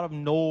 There's a lot of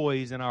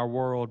noise in our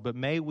world, but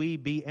may we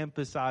be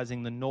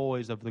emphasizing the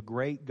noise of the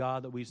great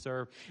God that we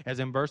serve, as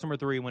in verse number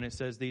 3 when it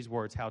says these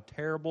words, how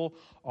terrible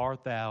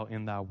art thou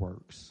in thy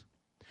works.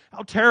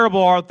 How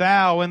terrible art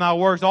thou in thy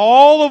works.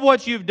 All of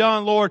what you've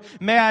done, Lord,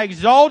 may I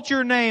exalt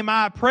your name.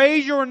 I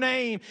praise your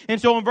name. And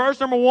so in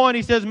verse number 1,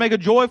 he says, make a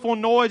joyful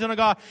noise unto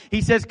God.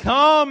 He says,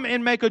 come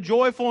and make a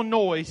joyful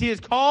noise. He is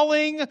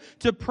calling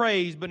to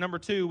praise. But number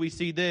 2, we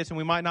see this, and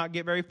we might not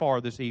get very far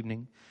this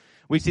evening.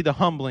 We see the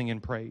humbling in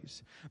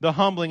praise. The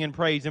humbling in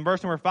praise. In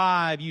verse number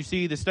 5, you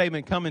see the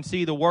statement, come and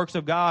see the works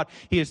of God.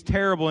 He is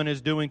terrible in his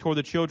doing toward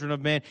the children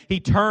of men. He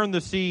turned the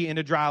sea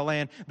into dry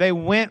land. They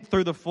went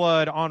through the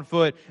flood on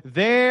foot.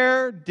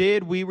 There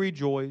did we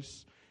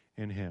rejoice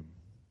in him.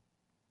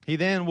 He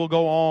then will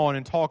go on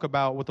and talk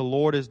about what the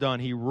Lord has done.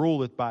 He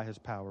ruleth by his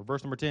power.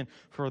 Verse number 10,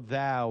 for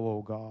thou,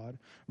 O God.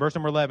 Verse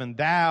number 11,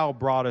 thou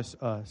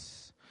broughtest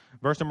us.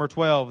 Verse number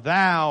 12,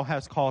 thou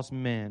hast caused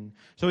men.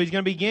 So he's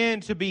going to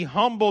begin to be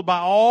humbled by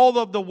all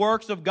of the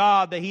works of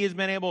God that he has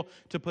been able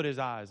to put his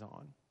eyes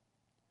on.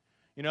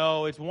 You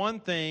know, it's one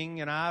thing,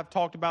 and I've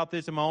talked about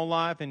this in my own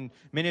life, and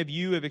many of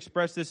you have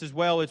expressed this as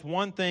well. It's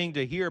one thing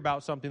to hear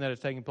about something that is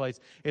taking place.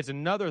 It's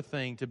another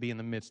thing to be in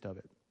the midst of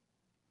it.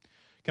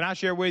 Can I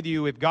share with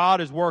you, if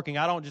God is working,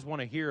 I don't just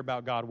want to hear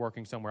about God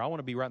working somewhere. I want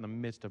to be right in the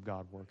midst of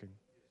God working.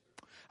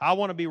 I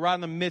want to be right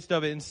in the midst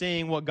of it and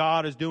seeing what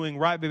God is doing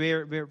right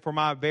for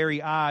my very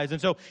eyes.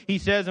 And so he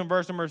says in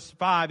verse number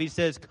 5, he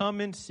says,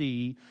 come and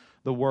see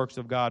the works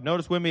of God.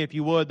 Notice with me, if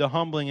you would, the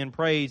humbling and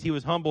praise. He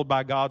was humbled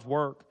by God's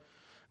work.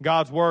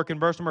 God's work. In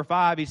verse number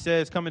 5, he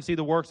says, come and see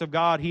the works of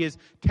God. He is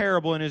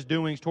terrible in his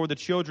doings toward the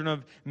children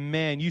of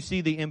men. You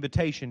see the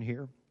invitation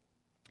here.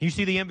 You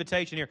see the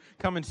invitation here.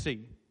 Come and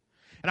see.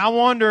 And I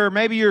wonder,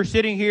 maybe you're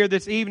sitting here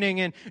this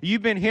evening and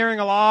you've been hearing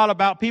a lot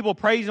about people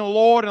praising the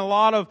Lord and a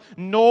lot of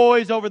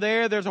noise over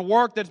there. There's a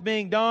work that's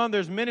being done.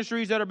 There's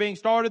ministries that are being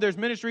started. There's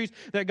ministries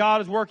that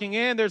God is working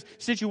in. There's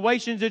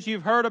situations that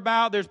you've heard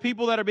about. There's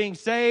people that are being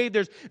saved.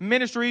 There's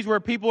ministries where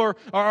people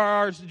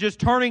are just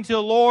turning to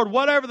the Lord.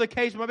 Whatever the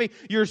case might be,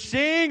 you're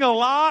seeing a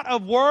lot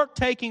of work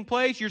taking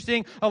place. You're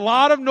seeing a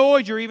lot of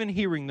noise. You're even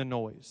hearing the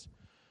noise.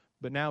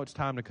 But now it's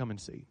time to come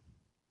and see.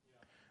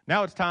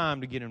 Now it's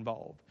time to get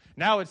involved.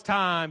 Now it's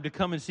time to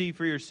come and see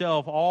for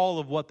yourself all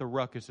of what the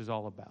ruckus is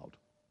all about.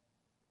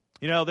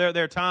 You know,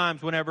 there are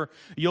times whenever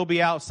you'll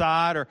be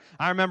outside, or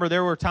I remember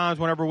there were times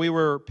whenever we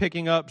were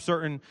picking up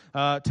certain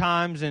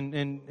times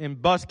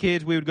and bus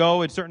kids, we would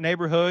go in certain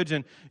neighborhoods,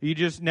 and you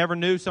just never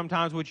knew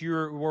sometimes what you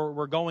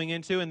were going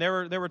into. And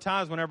there were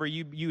times whenever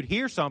you'd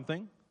hear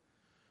something,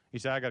 you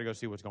say, I got to go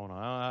see what's going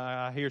on.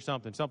 I hear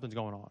something's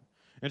going on.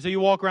 And so you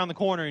walk around the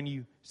corner and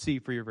you see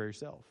for your very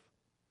self.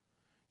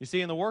 You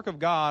see, in the work of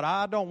God,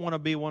 I don't want to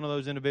be one of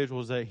those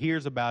individuals that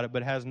hears about it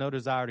but has no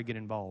desire to get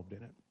involved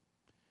in it.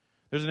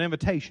 There's an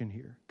invitation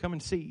here. Come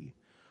and see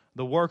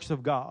the works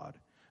of God.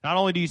 Not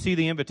only do you see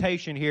the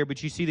invitation here,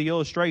 but you see the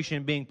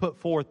illustration being put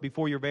forth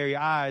before your very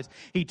eyes.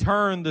 He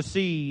turned the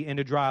sea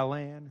into dry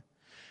land.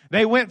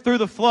 They went through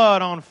the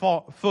flood on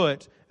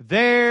foot.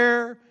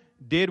 There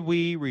did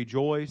we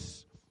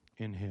rejoice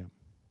in Him.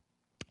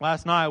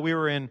 Last night we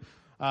were in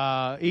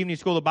evening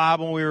school of the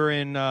Bible. We were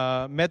in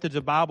methods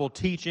of Bible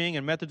teaching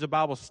and methods of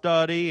Bible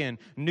study and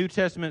New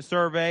Testament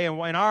survey. And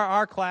in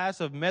our class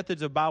of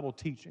methods of Bible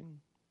teaching,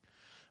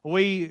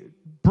 we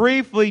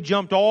briefly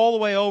jumped all the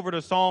way over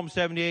to Psalm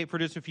 78 for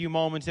just a few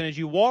moments. And as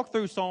you walk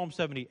through Psalm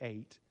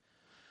 78,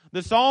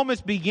 the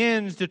psalmist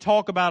begins to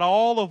talk about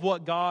all of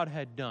what God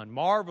had done.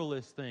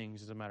 Marvelous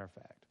things, as a matter of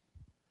fact.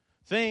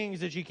 Things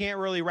that you can't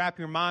really wrap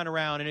your mind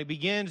around. And it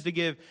begins to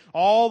give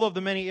all of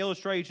the many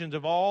illustrations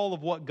of all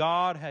of what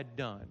God had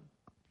done.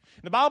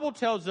 The Bible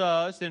tells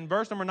us in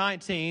verse number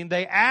 19,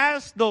 they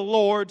asked the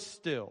Lord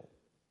still.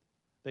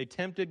 They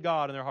tempted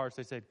God in their hearts.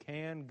 They said,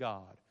 can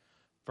God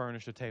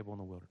furnish a table in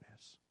the wilderness?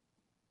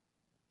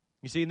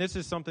 You see, and this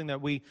is something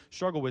that we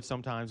struggle with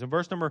sometimes. In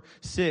verse number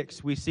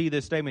 6, we see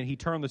this statement, He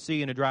turned the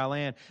sea into dry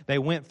land. They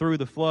went through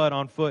the flood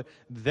on foot.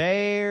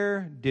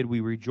 There did we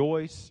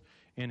rejoice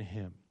in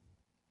Him.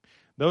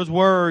 Those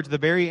words, the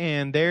very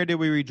end, there did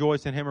we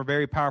rejoice in Him, are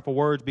very powerful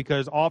words,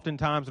 because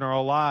oftentimes in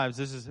our lives,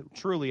 this is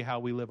truly how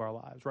we live our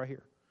lives, right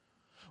here.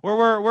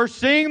 Where we're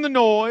seeing the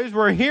noise,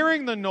 we're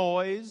hearing the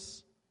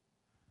noise.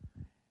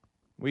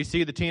 We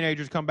see the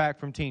teenagers come back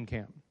from teen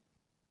camp.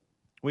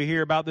 We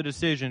hear about the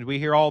decisions. We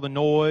hear all the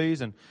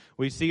noise, and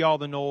we see all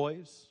the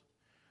noise.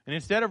 And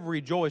instead of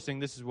rejoicing,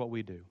 this is what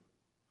we do.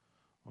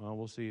 Well,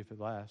 we'll see if it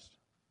lasts.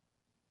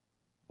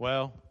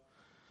 Well,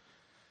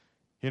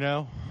 you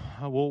know,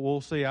 we'll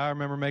see. I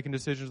remember making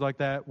decisions like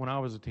that when I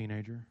was a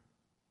teenager.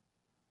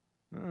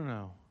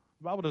 No.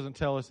 The Bible doesn't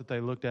tell us that they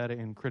looked at it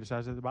and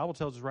criticized it. The Bible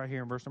tells us right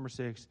here in verse number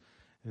 6,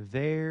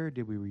 there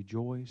did we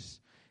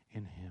rejoice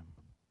in Him.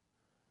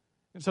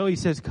 And so He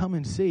says, come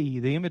and see.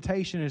 The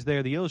invitation is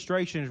there. The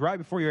illustration is right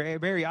before your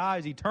very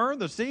eyes. He turned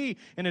the sea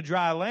into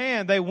dry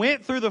land. They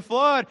went through the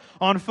flood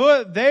on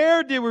foot.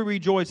 There did we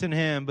rejoice in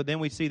Him. But then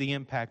we see the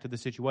impact of the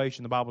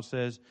situation. The Bible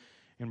says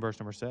in verse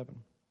number 7,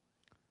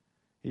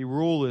 He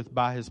ruleth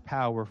by His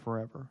power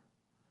forever.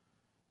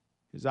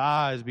 His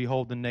eyes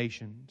behold the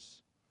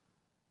nations.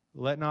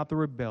 Let not the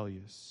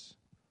rebellious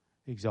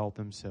exalt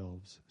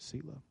themselves.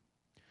 Selah.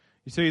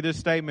 You see, this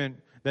statement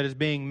that is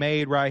being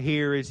made right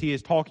here is He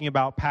is talking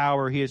about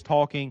power. He is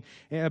talking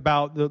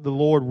about the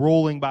Lord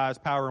ruling by His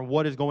power and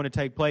what is going to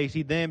take place.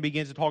 He then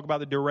begins to talk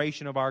about the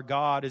duration of our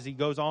God as He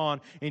goes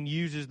on and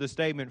uses the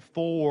statement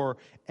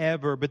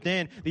forever. But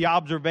then the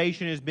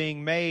observation is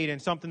being made,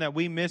 and something that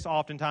we miss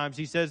oftentimes.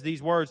 He says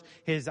these words,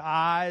 His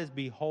eyes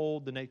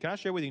behold the nation. Can I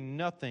share with you,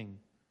 nothing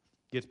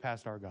gets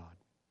past our God.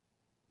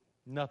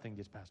 Nothing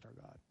gets past our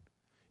God.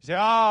 You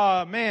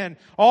say, man,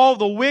 all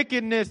the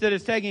wickedness that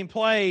is taking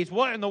place,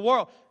 what in the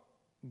world?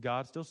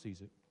 God still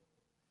sees it.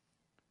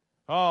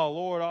 Oh,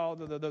 Lord, all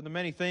the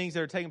many things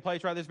that are taking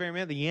place right this very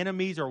minute. The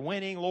enemies are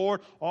winning,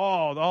 Lord.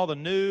 All the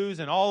news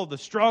and all of the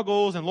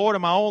struggles. And, Lord,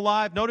 in my own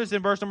life, notice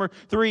in verse number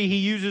 3, He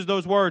uses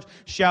those words,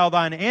 shall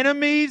thine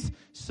enemies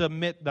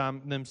submit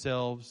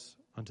themselves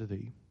unto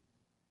thee.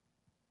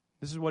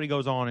 This is what He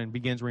goes on and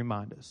begins to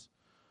remind us.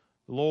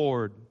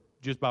 Lord,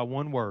 just by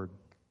one word,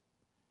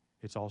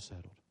 it's all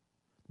settled.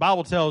 The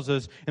Bible tells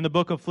us in the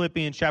book of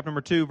Philippians chapter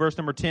number 2, verse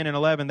number 10 and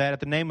 11, that at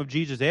the name of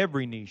Jesus,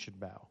 every knee should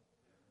bow.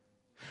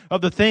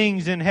 Of the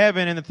things in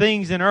heaven and the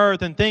things in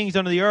earth and things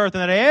under the earth,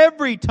 and that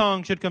every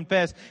tongue should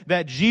confess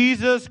that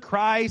Jesus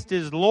Christ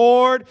is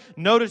Lord.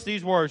 Notice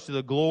these words, to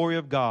the glory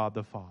of God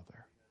the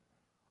Father.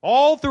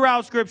 All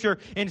throughout Scripture,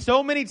 and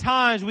so many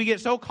times we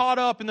get so caught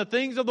up in the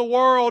things of the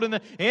world and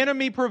the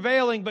enemy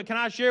prevailing. But can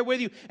I share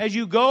with you, as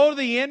you go to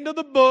the end of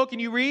the book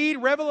and you read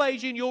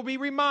Revelation, you'll be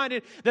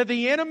reminded that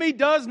the enemy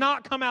does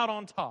not come out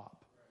on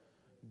top.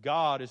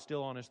 God is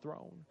still on His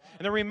throne.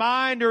 And the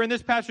reminder in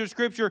this passage of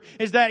Scripture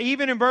is that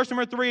even in verse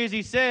number 3, as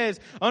he says,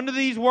 under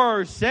these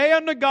words, say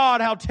unto God,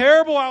 how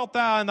terrible art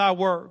thou in thy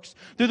works,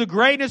 through the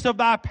greatness of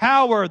thy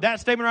power. That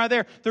statement right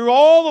there. Through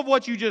all of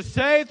what you just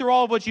say, through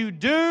all of what you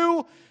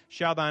do,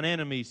 shall thine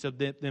enemies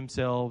submit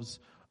themselves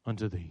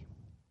unto thee.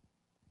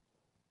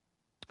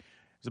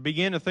 As I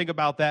begin to think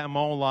about that in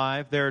my own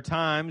life, there are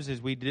times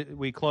as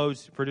we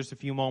close for just a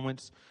few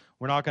moments,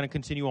 we're not going to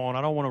continue on.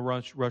 I don't want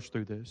to rush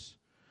through this.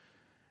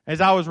 As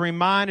I was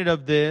reminded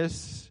of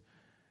this,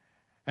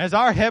 as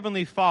our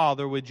Heavenly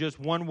Father with just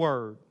one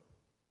word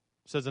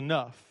says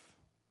enough,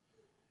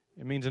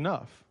 it means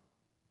enough.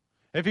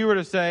 If He were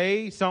to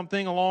say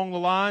something along the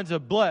lines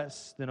of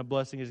bless, then a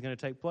blessing is going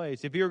to take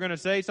place. If He were going to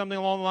say something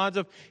along the lines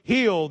of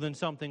heal, then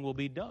something will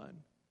be done.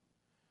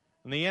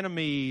 And the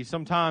enemy,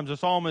 sometimes the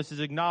psalmist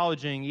is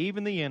acknowledging,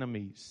 even the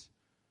enemies,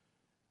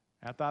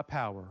 at thy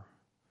power,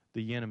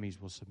 the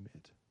enemies will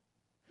submit.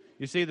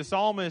 You see, the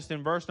psalmist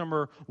in verse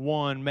number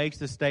 1 makes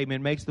the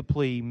statement, makes the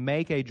plea,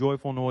 make a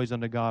joyful noise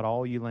unto God,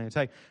 all ye lands.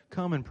 Hey,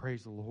 come and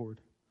praise the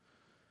Lord.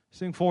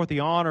 Sing forth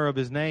the honor of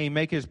His name.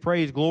 Make His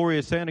praise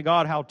glorious. Say unto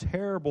God, how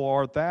terrible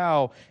art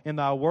thou in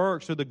thy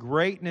works. Through the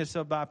greatness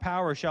of thy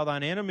power shall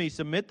thine enemies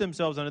submit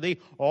themselves unto thee.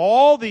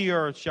 All the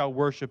earth shall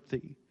worship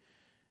thee.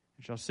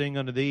 And shall sing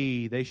unto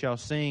thee. They shall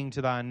sing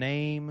to thy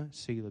name,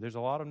 Selah. There's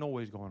a lot of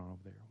noise going on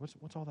over there.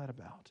 What's all that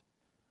about?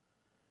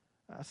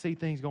 I see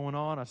things going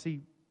on. I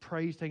see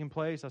praise taking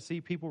place. I see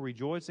people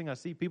rejoicing. I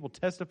see people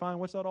testifying.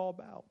 What's that all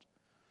about?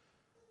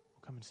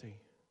 Come and see.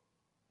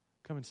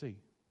 Come and see.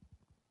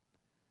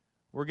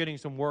 We're getting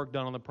some work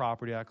done on the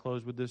property. I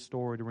close with this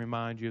story to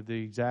remind you of the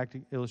exact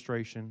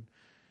illustration.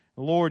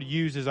 The Lord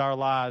uses our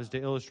lives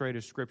to illustrate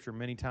His Scripture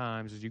many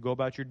times. As you go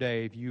about your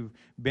day, if you've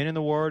been in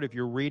the Word, if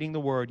you're reading the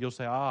Word, you'll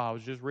say, I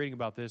was just reading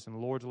about this, and the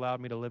Lord's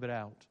allowed me to live it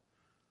out.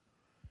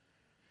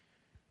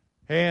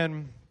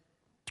 And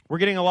we're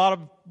getting a lot of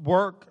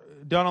work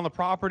done on the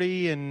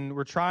property, and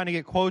we're trying to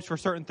get quotes for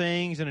certain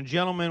things. And a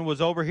gentleman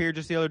was over here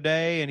just the other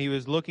day, and he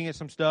was looking at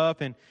some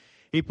stuff, and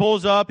he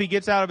pulls up, he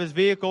gets out of his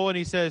vehicle, and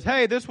he says,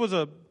 hey,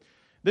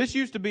 this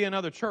used to be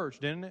another church,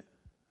 didn't it?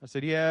 I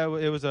said, yeah,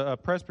 it was a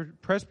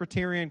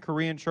Presbyterian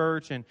Korean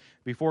church, and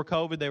before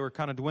COVID, they were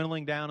kind of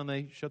dwindling down, and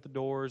they shut the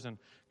doors, and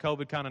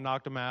COVID kind of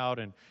knocked them out,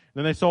 and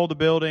then they sold the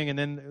building, and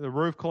then the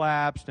roof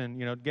collapsed, and,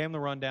 gave them the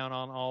rundown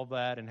on all of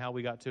that and how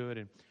we got to it.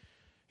 And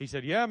he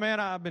said, yeah, man,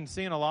 I've been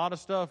seeing a lot of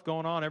stuff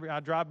going on. I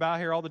drive by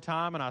here all the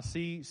time, and I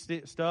see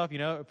stuff.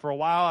 For a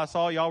while, I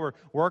saw y'all were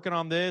working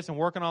on this and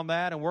working on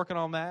that and working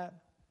on that.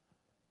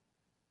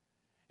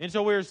 And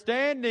so we were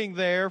standing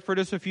there for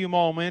just a few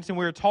moments, and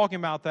we were talking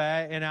about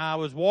that, and I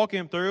was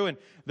walking him through, and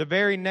the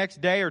very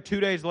next day or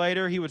 2 days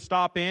later, he would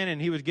stop in, and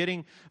he was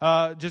getting,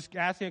 just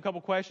asking a couple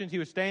questions. He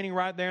was standing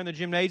right there in the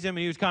gymnasium,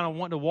 and he was kind of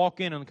wanting to walk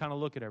in and kind of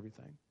look at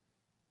everything.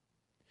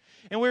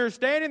 And we were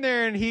standing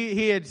there, and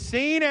he had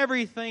seen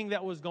everything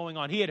that was going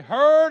on. He had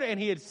heard, and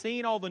he had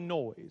seen all the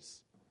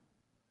noise.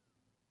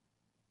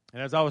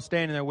 And as I was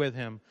standing there with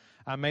him,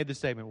 I made the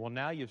statement, well,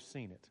 now you've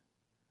seen it.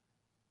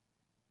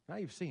 Now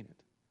you've seen it.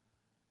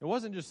 It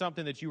wasn't just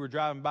something that you were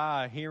driving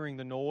by, hearing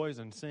the noise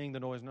and seeing the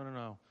noise.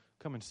 No.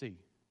 Come and see.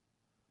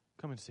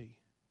 Come and see.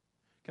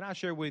 Can I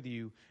share with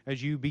you,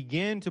 as you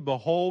begin to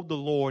behold the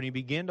Lord, you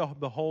begin to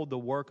behold the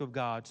work of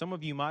God, some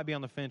of you might be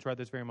on the fence right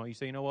this very moment. You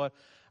say, you know what?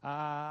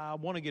 I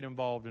want to get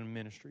involved in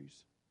ministries.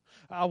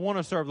 I want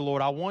to serve the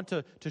Lord. I want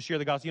to share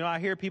the gospel. I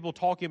hear people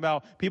talking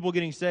about people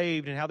getting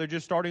saved and how they're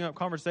just starting up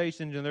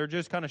conversations and they're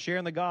just kind of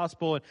sharing the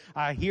gospel. And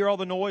I hear all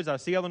the noise. I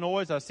see all the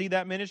noise. I see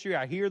that ministry.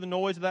 I hear the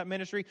noise of that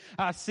ministry.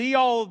 I see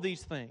all of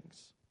these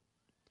things.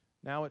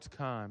 Now it's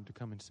time to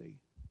come and see.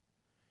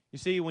 You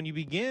see, when you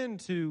begin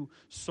to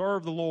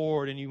serve the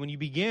Lord and when you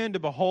begin to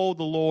behold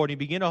the Lord, you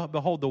begin to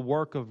behold the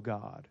work of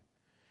God.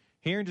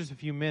 Here in just a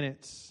few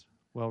minutes,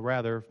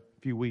 a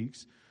few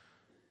weeks,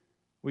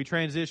 we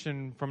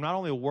transition from not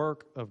only the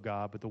work of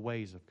God, but the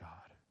ways of God.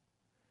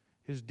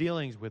 His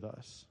dealings with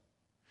us.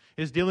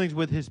 His dealings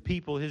with His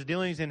people. His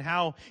dealings in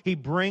how He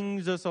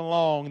brings us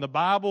along. The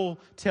Bible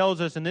tells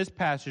us in this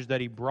passage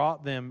that He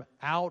brought them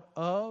out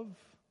of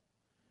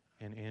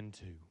and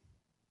into.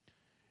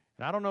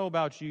 And I don't know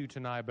about you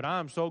tonight, but I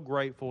am so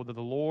grateful that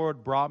the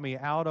Lord brought me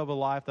out of a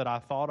life that I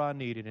thought I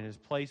needed and has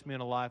placed me in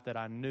a life that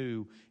I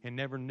knew and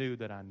never knew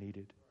that I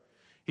needed.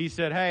 He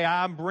said, hey,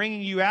 I'm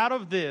bringing you out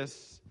of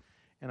this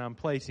and I'm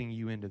placing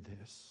you into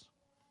this.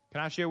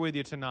 Can I share with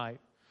you tonight?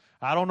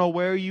 I don't know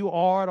where you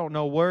are. I don't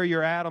know where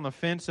you're at on the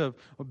fence of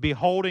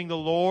beholding the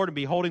Lord and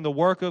beholding the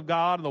work of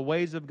God and the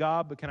ways of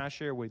God, but can I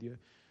share with you?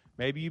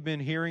 Maybe you've been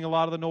hearing a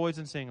lot of the noise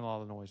and seeing a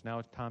lot of the noise. Now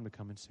it's time to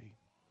come and see.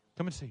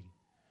 Come and see.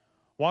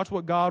 Watch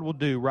what God will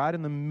do right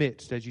in the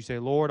midst as you say,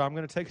 Lord, I'm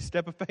going to take a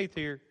step of faith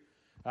here.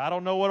 I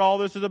don't know what all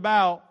this is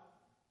about,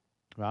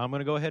 but I'm going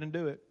to go ahead and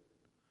do it.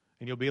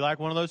 And you'll be like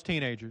one of those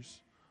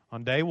teenagers.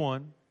 on day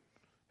one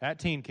at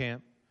teen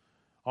camp,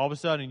 all of a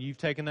sudden you've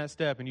taken that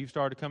step and you've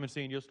started to come and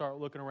see, and you'll start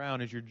looking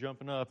around as you're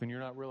jumping up and you're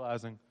not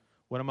realizing,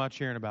 what am I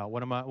cheering about?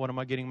 What am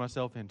I getting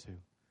myself into?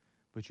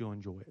 But you'll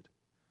enjoy it.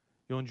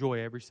 You'll enjoy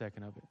every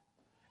second of it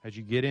as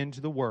you get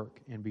into the work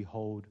and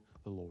behold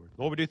the Lord.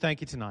 Lord, we do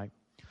thank you tonight.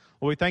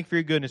 Lord, we thank you for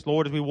your goodness.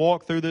 Lord, as we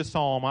walk through this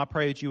psalm, I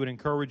pray that you would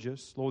encourage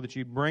us. Lord, that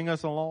you'd bring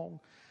us along.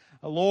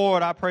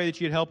 Lord, I pray that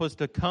you'd help us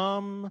to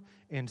come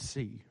and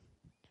see.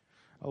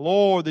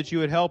 Lord, that you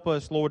would help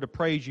us, Lord, to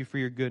praise you for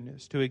your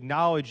goodness, to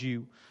acknowledge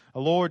you.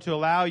 Lord, to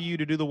allow you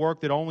to do the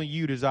work that only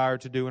you desire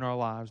to do in our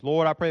lives.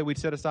 Lord, I pray that we'd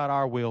set aside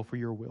our will for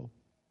your will.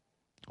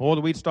 Lord,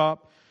 that we'd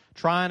stop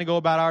trying to go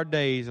about our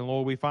days, and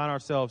Lord, we find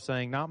ourselves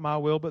saying, not my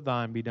will, but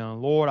thine be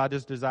done. Lord, I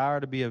just desire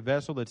to be a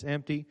vessel that's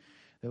empty,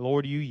 that,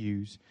 Lord, you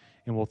use,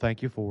 and we'll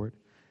thank you for it.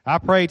 I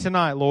pray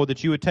tonight, Lord,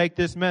 that you would take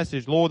this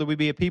message, Lord, that we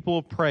be a people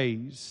of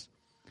praise.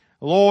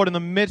 Lord, in the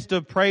midst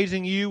of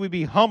praising you, we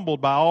be humbled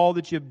by all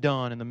that you've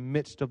done in the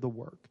midst of the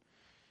work,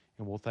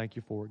 and we'll thank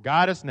you for it.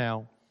 Guide us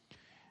now.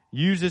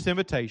 Use this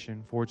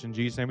invitation, for it's in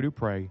Jesus' name we do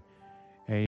pray.